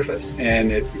from the surface,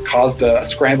 and it caused a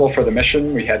scramble for the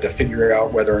mission. We had to figure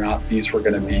out whether or not these were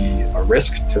going to be a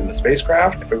risk to the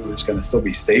spacecraft, if it was going to still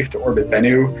be safe to orbit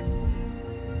Bennu.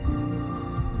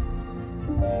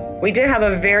 We did have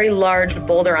a very large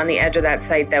boulder on the edge of that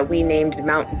site that we named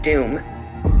Mount Doom.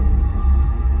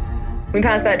 We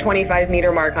passed that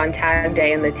 25-meter mark on tag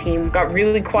day, and the team got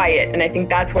really quiet, and I think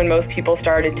that's when most people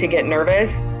started to get nervous.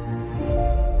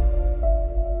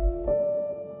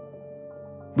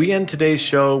 We end today's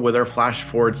show with our Flash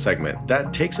Forward segment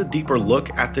that takes a deeper look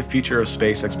at the future of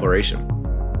space exploration.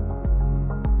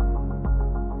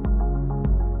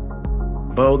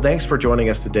 Bo, thanks for joining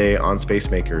us today on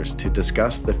Spacemakers to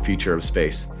discuss the future of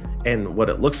space and what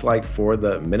it looks like for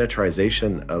the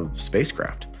miniaturization of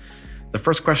spacecraft. The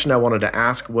first question I wanted to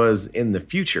ask was, in the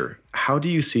future, how do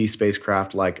you see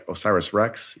spacecraft like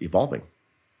OSIRIS-REx evolving?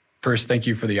 First, thank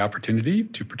you for the opportunity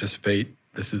to participate.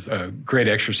 This is a great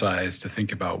exercise to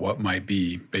think about what might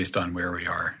be based on where we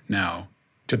are now.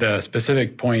 To the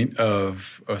specific point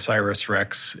of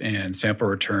OSIRIS-REx and sample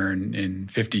return in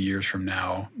 50 years from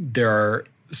now, there are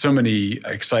so many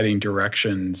exciting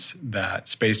directions that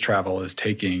space travel is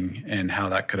taking and how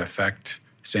that could affect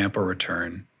sample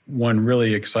return. One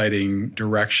really exciting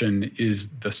direction is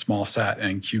the small-sat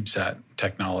and CubeSat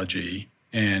technology.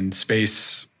 And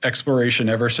space exploration,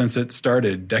 ever since it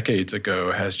started decades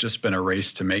ago, has just been a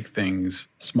race to make things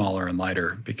smaller and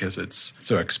lighter because it's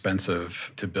so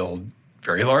expensive to build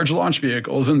very large launch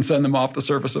vehicles and send them off the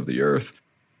surface of the Earth.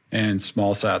 And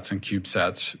small sats and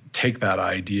CubeSats take that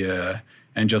idea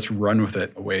and just run with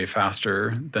it way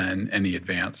faster than any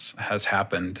advance has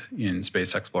happened in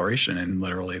space exploration in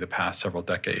literally the past several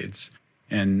decades.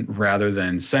 And rather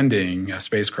than sending a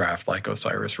spacecraft like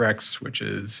OSIRIS-REx, which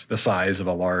is the size of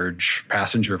a large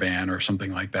passenger van or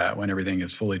something like that when everything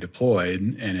is fully deployed,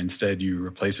 and instead you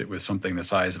replace it with something the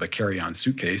size of a carry-on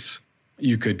suitcase,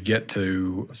 you could get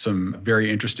to some very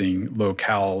interesting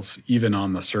locales, even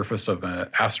on the surface of an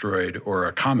asteroid or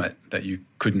a comet that you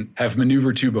couldn't have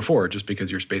maneuvered to before just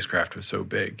because your spacecraft was so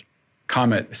big.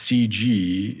 Comet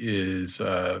CG is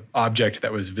an object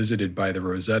that was visited by the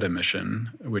Rosetta mission,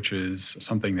 which is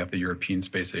something that the European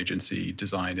Space Agency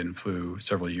designed and flew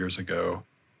several years ago.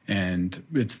 And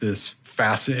it's this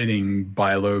fascinating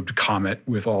bilobed comet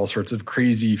with all sorts of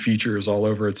crazy features all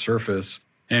over its surface.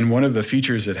 And one of the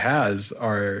features it has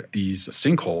are these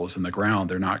sinkholes in the ground.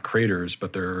 They're not craters,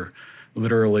 but they're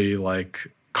literally like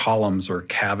columns or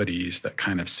cavities that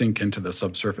kind of sink into the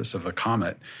subsurface of a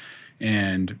comet.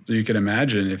 And so you can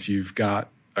imagine if you've got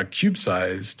a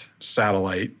cube-sized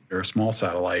satellite or a small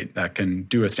satellite that can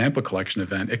do a sample collection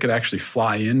event, it could actually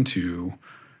fly into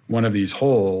one of these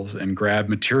holes and grab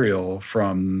material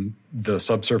from the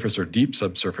subsurface or deep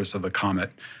subsurface of the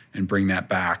comet and bring that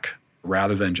back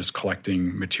rather than just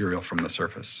collecting material from the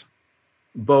surface.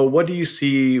 Bo, what do you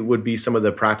see would be some of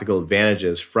the practical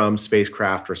advantages from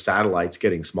spacecraft or satellites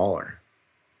getting smaller?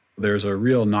 There's a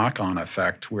real knock-on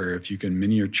effect where if you can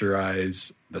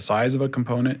miniaturize the size of a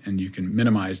component and you can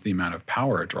minimize the amount of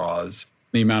power it draws,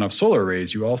 the amount of solar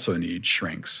arrays you also need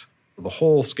shrinks. The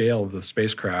whole scale of the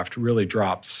spacecraft really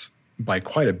drops by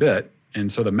quite a bit,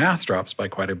 and so the mass drops by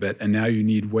quite a bit, and now you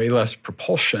need way less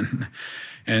propulsion.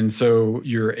 And so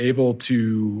you're able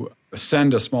to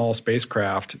send a small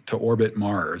spacecraft to orbit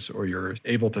Mars, or you're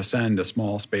able to send a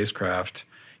small spacecraft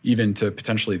even to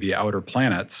potentially the outer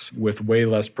planets with way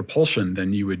less propulsion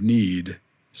than you would need.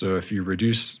 So if you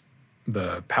reduce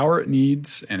the power it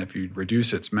needs and if you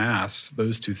reduce its mass,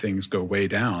 those two things go way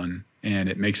down. And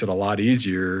it makes it a lot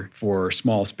easier for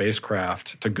small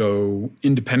spacecraft to go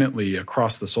independently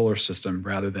across the solar system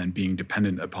rather than being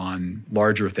dependent upon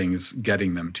larger things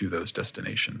getting them to those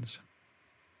destinations.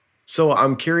 So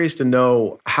I'm curious to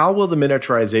know, how will the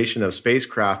miniaturization of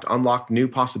spacecraft unlock new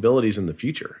possibilities in the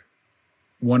future?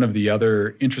 One of the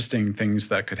other interesting things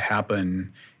that could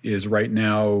happen is right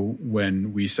now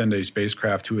when we send a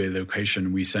spacecraft to a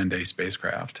location, we send a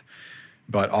spacecraft.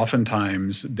 But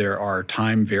oftentimes there are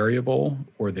time variable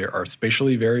or there are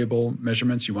spatially variable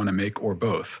measurements you want to make, or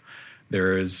both.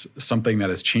 There is something that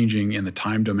is changing in the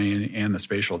time domain and the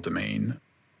spatial domain.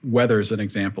 Weather is an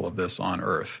example of this on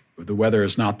Earth. The weather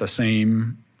is not the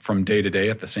same from day to day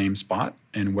at the same spot,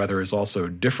 and weather is also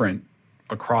different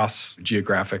across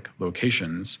geographic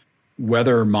locations.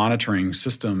 Weather monitoring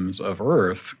systems of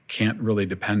Earth can't really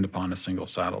depend upon a single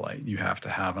satellite. You have to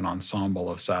have an ensemble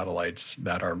of satellites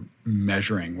that are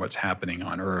measuring what's happening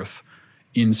on Earth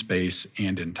in space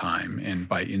and in time. And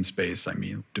by in space, I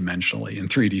mean dimensionally in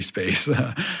 3D space,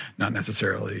 not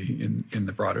necessarily in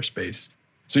the broader space.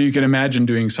 So you can imagine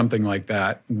doing something like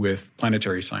that with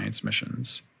planetary science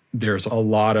missions. There's a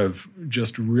lot of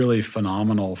just really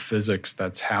phenomenal physics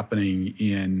that's happening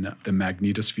in the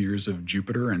magnetospheres of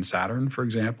Jupiter and Saturn, for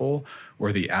example,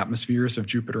 or the atmospheres of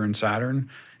Jupiter and Saturn.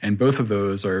 And both of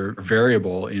those are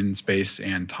variable in space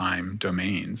and time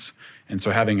domains. And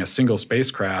so having a single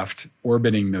spacecraft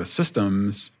orbiting those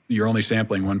systems, you're only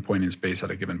sampling one point in space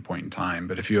at a given point in time.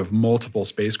 But if you have multiple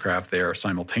spacecraft there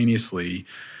simultaneously,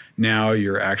 now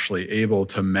you're actually able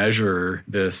to measure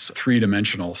this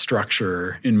three-dimensional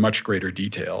structure in much greater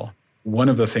detail. One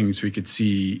of the things we could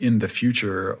see in the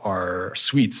future are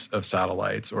suites of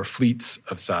satellites or fleets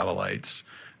of satellites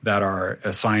that are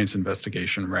a science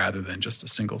investigation rather than just a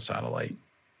single satellite.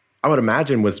 I would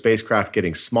imagine with spacecraft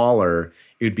getting smaller,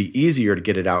 it would be easier to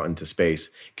get it out into space.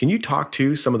 Can you talk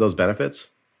to some of those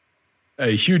benefits?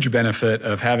 A huge benefit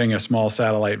of having a small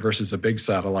satellite versus a big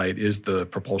satellite is the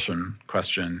propulsion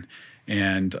question.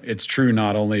 And it's true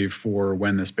not only for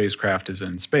when the spacecraft is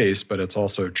in space, but it's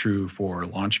also true for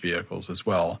launch vehicles as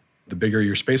well. The bigger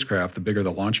your spacecraft, the bigger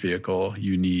the launch vehicle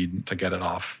you need to get it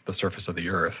off the surface of the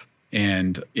Earth.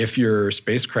 And if your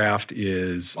spacecraft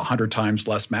is 100 times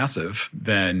less massive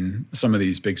than some of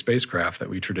these big spacecraft that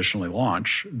we traditionally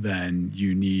launch, then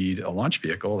you need a launch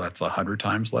vehicle that's 100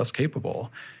 times less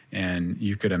capable. And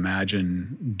you could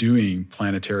imagine doing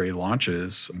planetary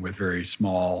launches with very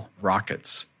small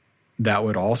rockets. That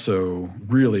would also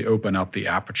really open up the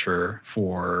aperture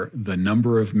for the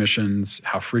number of missions,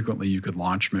 how frequently you could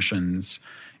launch missions.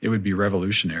 It would be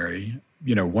revolutionary.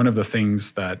 You know, one of the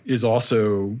things that is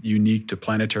also unique to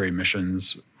planetary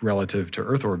missions relative to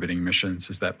Earth orbiting missions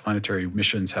is that planetary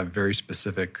missions have very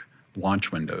specific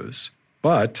launch windows.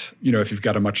 But, if you've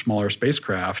got a much smaller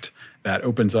spacecraft, that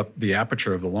opens up the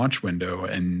aperture of the launch window,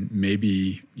 and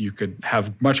maybe you could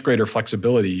have much greater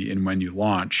flexibility in when you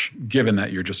launch, given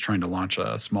that you're just trying to launch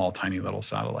a small, tiny little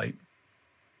satellite.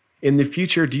 In the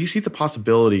future, do you see the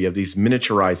possibility of these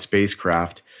miniaturized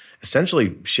spacecraft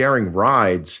essentially sharing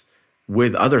rides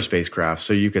with other spacecraft?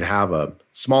 So you could have a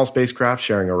small spacecraft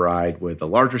sharing a ride with a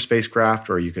larger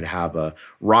spacecraft, or you could have a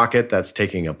rocket that's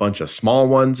taking a bunch of small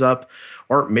ones up,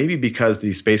 or maybe because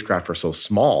these spacecraft are so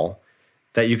small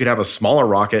that you could have a smaller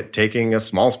rocket taking a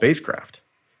small spacecraft.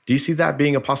 Do you see that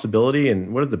being a possibility,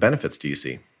 and what are the benefits do you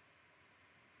see?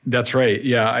 That's right.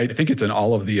 Yeah, I think it's an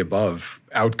all of the above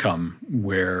outcome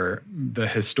where the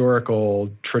historical,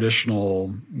 traditional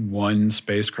one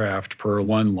spacecraft per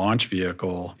one launch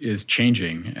vehicle is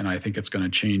changing. And I think it's going to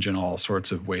change in all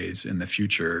sorts of ways in the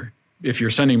future. If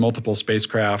you're sending multiple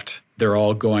spacecraft, they're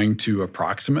all going to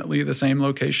approximately the same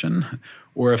location.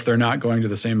 Or if they're not going to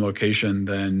the same location,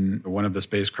 then one of the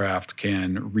spacecraft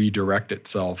can redirect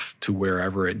itself to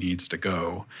wherever it needs to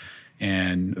go.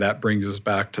 And that brings us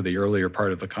back to the earlier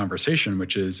part of the conversation,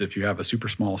 which is if you have a super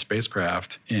small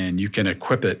spacecraft and you can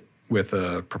equip it with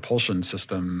a propulsion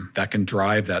system that can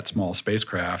drive that small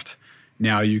spacecraft,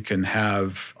 now you can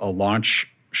have a launch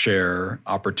share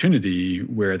opportunity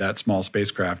where that small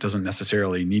spacecraft doesn't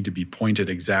necessarily need to be pointed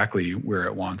exactly where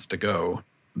it wants to go.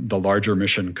 The larger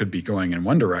mission could be going in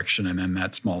one direction, and then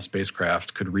that small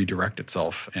spacecraft could redirect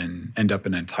itself and end up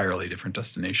in an entirely different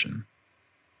destination.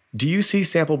 Do you see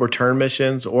sample return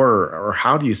missions, or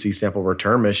how do you see sample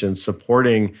return missions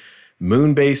supporting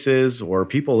moon bases or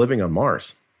people living on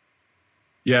Mars?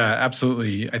 Yeah,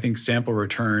 absolutely. I think sample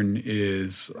return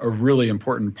is a really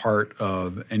important part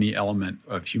of any element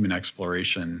of human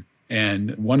exploration.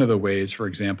 And one of the ways, for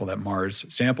example, that Mars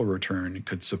sample return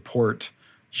could support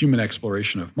human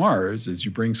exploration of Mars is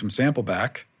you bring some sample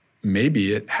back.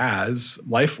 Maybe it has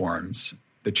life forms.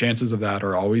 The chances of that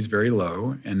are always very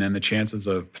low. And then the chances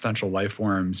of potential life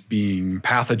forms being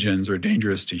pathogens or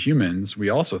dangerous to humans, we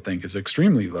also think is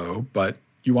extremely low, but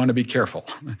you want to be careful.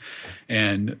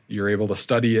 And you're able to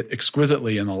study it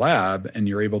exquisitely in the lab, and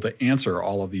you're able to answer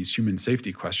all of these human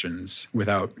safety questions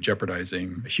without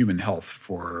jeopardizing human health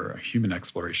for human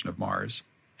exploration of Mars.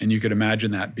 And you could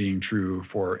imagine that being true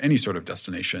for any sort of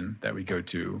destination that we go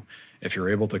to. If you're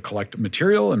able to collect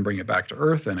material and bring it back to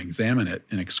Earth and examine it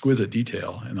in exquisite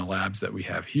detail in the labs that we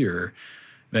have here,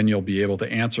 then you'll be able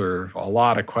to answer a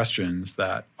lot of questions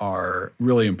that are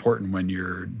really important when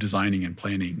you're designing and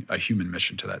planning a human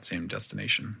mission to that same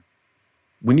destination.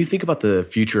 When you think about the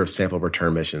future of sample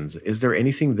return missions, is there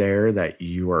anything there that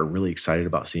you are really excited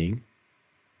about seeing?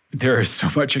 There is so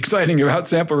much exciting about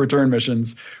sample return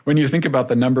missions. When you think about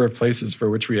the number of places for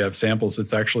which we have samples,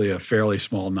 it's actually a fairly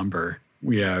small number.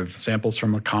 We have samples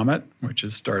from a comet, which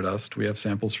is Stardust. We have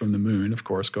samples from the moon, of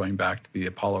course, going back to the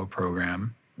Apollo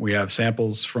program. We have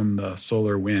samples from the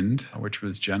solar wind, which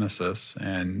was Genesis.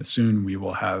 And soon we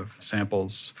will have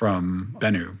samples from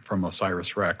Bennu, from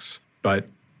OSIRIS-REx. But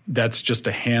that's just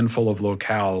a handful of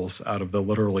locales out of the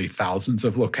literally thousands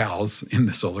of locales in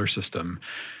the solar system.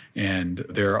 And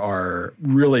there are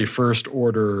really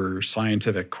first-order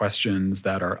scientific questions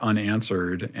that are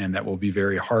unanswered and that will be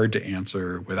very hard to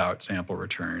answer without sample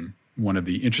return. One of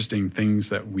the interesting things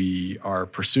that we are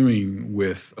pursuing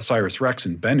with OSIRIS-REx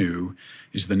and Bennu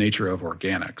is the nature of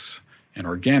organics. And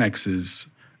organics is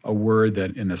a word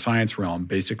that in the science realm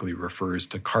basically refers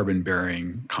to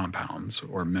carbon-bearing compounds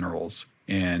or minerals.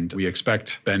 And we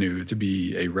expect Bennu to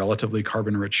be a relatively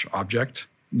carbon-rich object.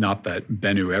 Not that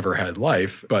Bennu ever had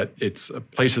life, but it's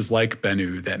places like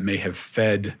Bennu that may have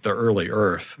fed the early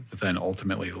Earth that then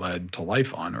ultimately led to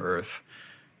life on Earth.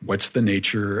 What's the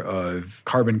nature of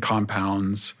carbon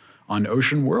compounds on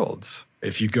ocean worlds?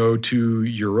 If you go to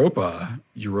Europa,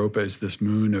 Europa is this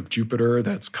moon of Jupiter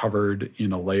that's covered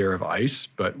in a layer of ice,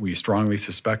 but we strongly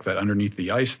suspect that underneath the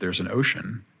ice there's an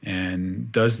ocean.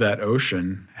 And does that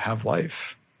ocean have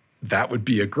life? That would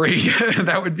be a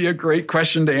great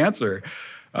question to answer.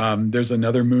 There's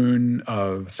another moon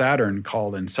of Saturn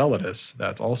called Enceladus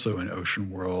that's also an ocean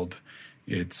world.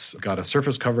 It's got a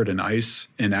surface covered in ice,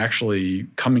 and actually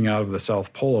coming out of the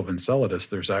south pole of Enceladus,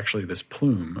 there's actually this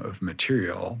plume of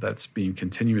material that's being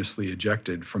continuously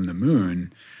ejected from the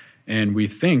moon. And we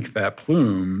think that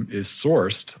plume is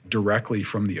sourced directly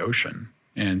from the ocean.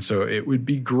 And so it would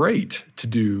be great to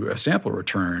do a sample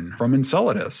return from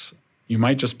Enceladus. You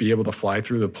might just be able to fly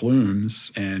through the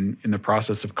plumes, and in the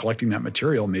process of collecting that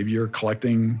material, maybe you're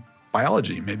collecting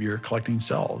biology, maybe you're collecting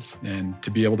cells. And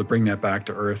to be able to bring that back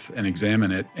to Earth and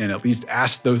examine it and at least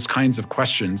ask those kinds of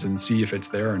questions and see if it's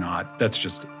there or not, that's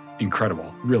just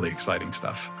incredible, really exciting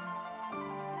stuff.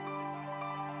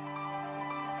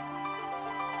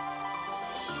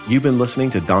 You've been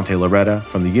listening to Dante Loretta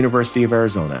from the University of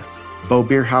Arizona, Bo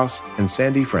Bierhaus and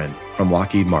Sandy Friend from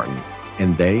Lockheed Martin,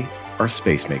 and they are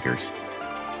space makers.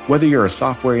 Whether you're a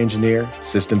software engineer,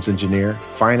 systems engineer,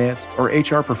 finance, or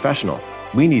HR professional,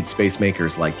 we need space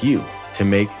makers like you to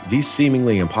make these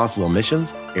seemingly impossible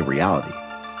missions a reality.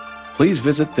 Please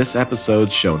visit this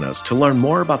episode's show notes to learn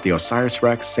more about the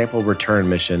OSIRIS-REx sample return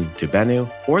mission to Bennu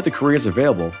or the careers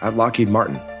available at Lockheed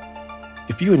Martin.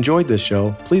 If you enjoyed this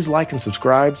show, please like and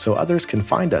subscribe so others can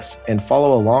find us and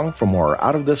follow along for more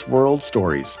out-of-this-world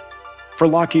stories. For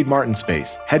Lockheed Martin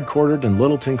Space, headquartered in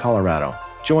Littleton, Colorado,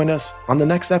 join us on the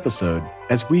next episode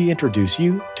as we introduce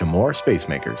you to more space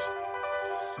makers.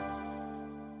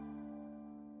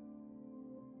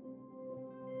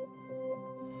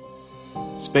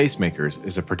 Space Makers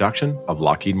is a production of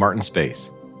Lockheed Martin Space.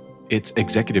 It's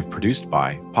executive produced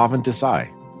by Pavan Desai,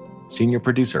 senior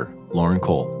producer Lauren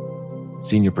Cole,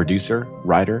 senior producer,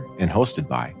 writer, and hosted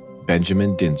by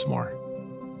Benjamin Dinsmore.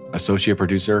 Associate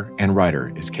producer and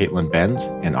writer is Caitlin Benz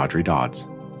and Audrey Dodds.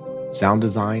 Sound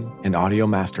design and audio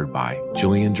mastered by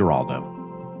Julian Giraldo.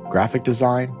 Graphic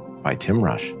design by Tim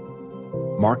Rush.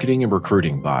 Marketing and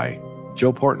recruiting by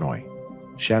Joe Portnoy,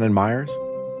 Shannon Myers,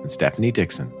 and Stephanie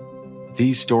Dixon.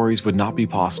 These stories would not be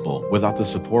possible without the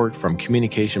support from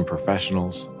communication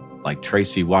professionals like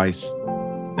Tracy Weiss,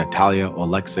 Natalia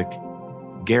Oleksik,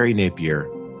 Gary Napier,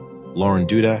 Lauren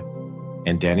Duda,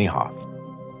 and Danny Hoff.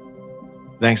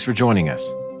 Thanks for joining us,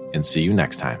 and see you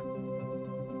next time.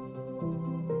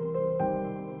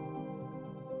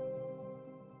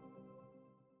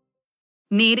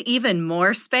 Need even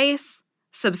more space?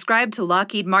 Subscribe to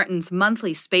Lockheed Martin's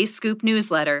monthly Space Scoop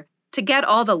newsletter to get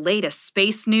all the latest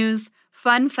space news,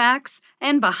 fun facts,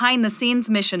 and behind-the-scenes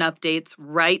mission updates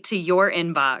right to your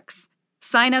inbox.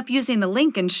 Sign up using the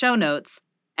link in show notes,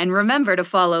 and remember to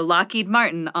follow Lockheed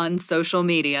Martin on social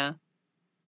media.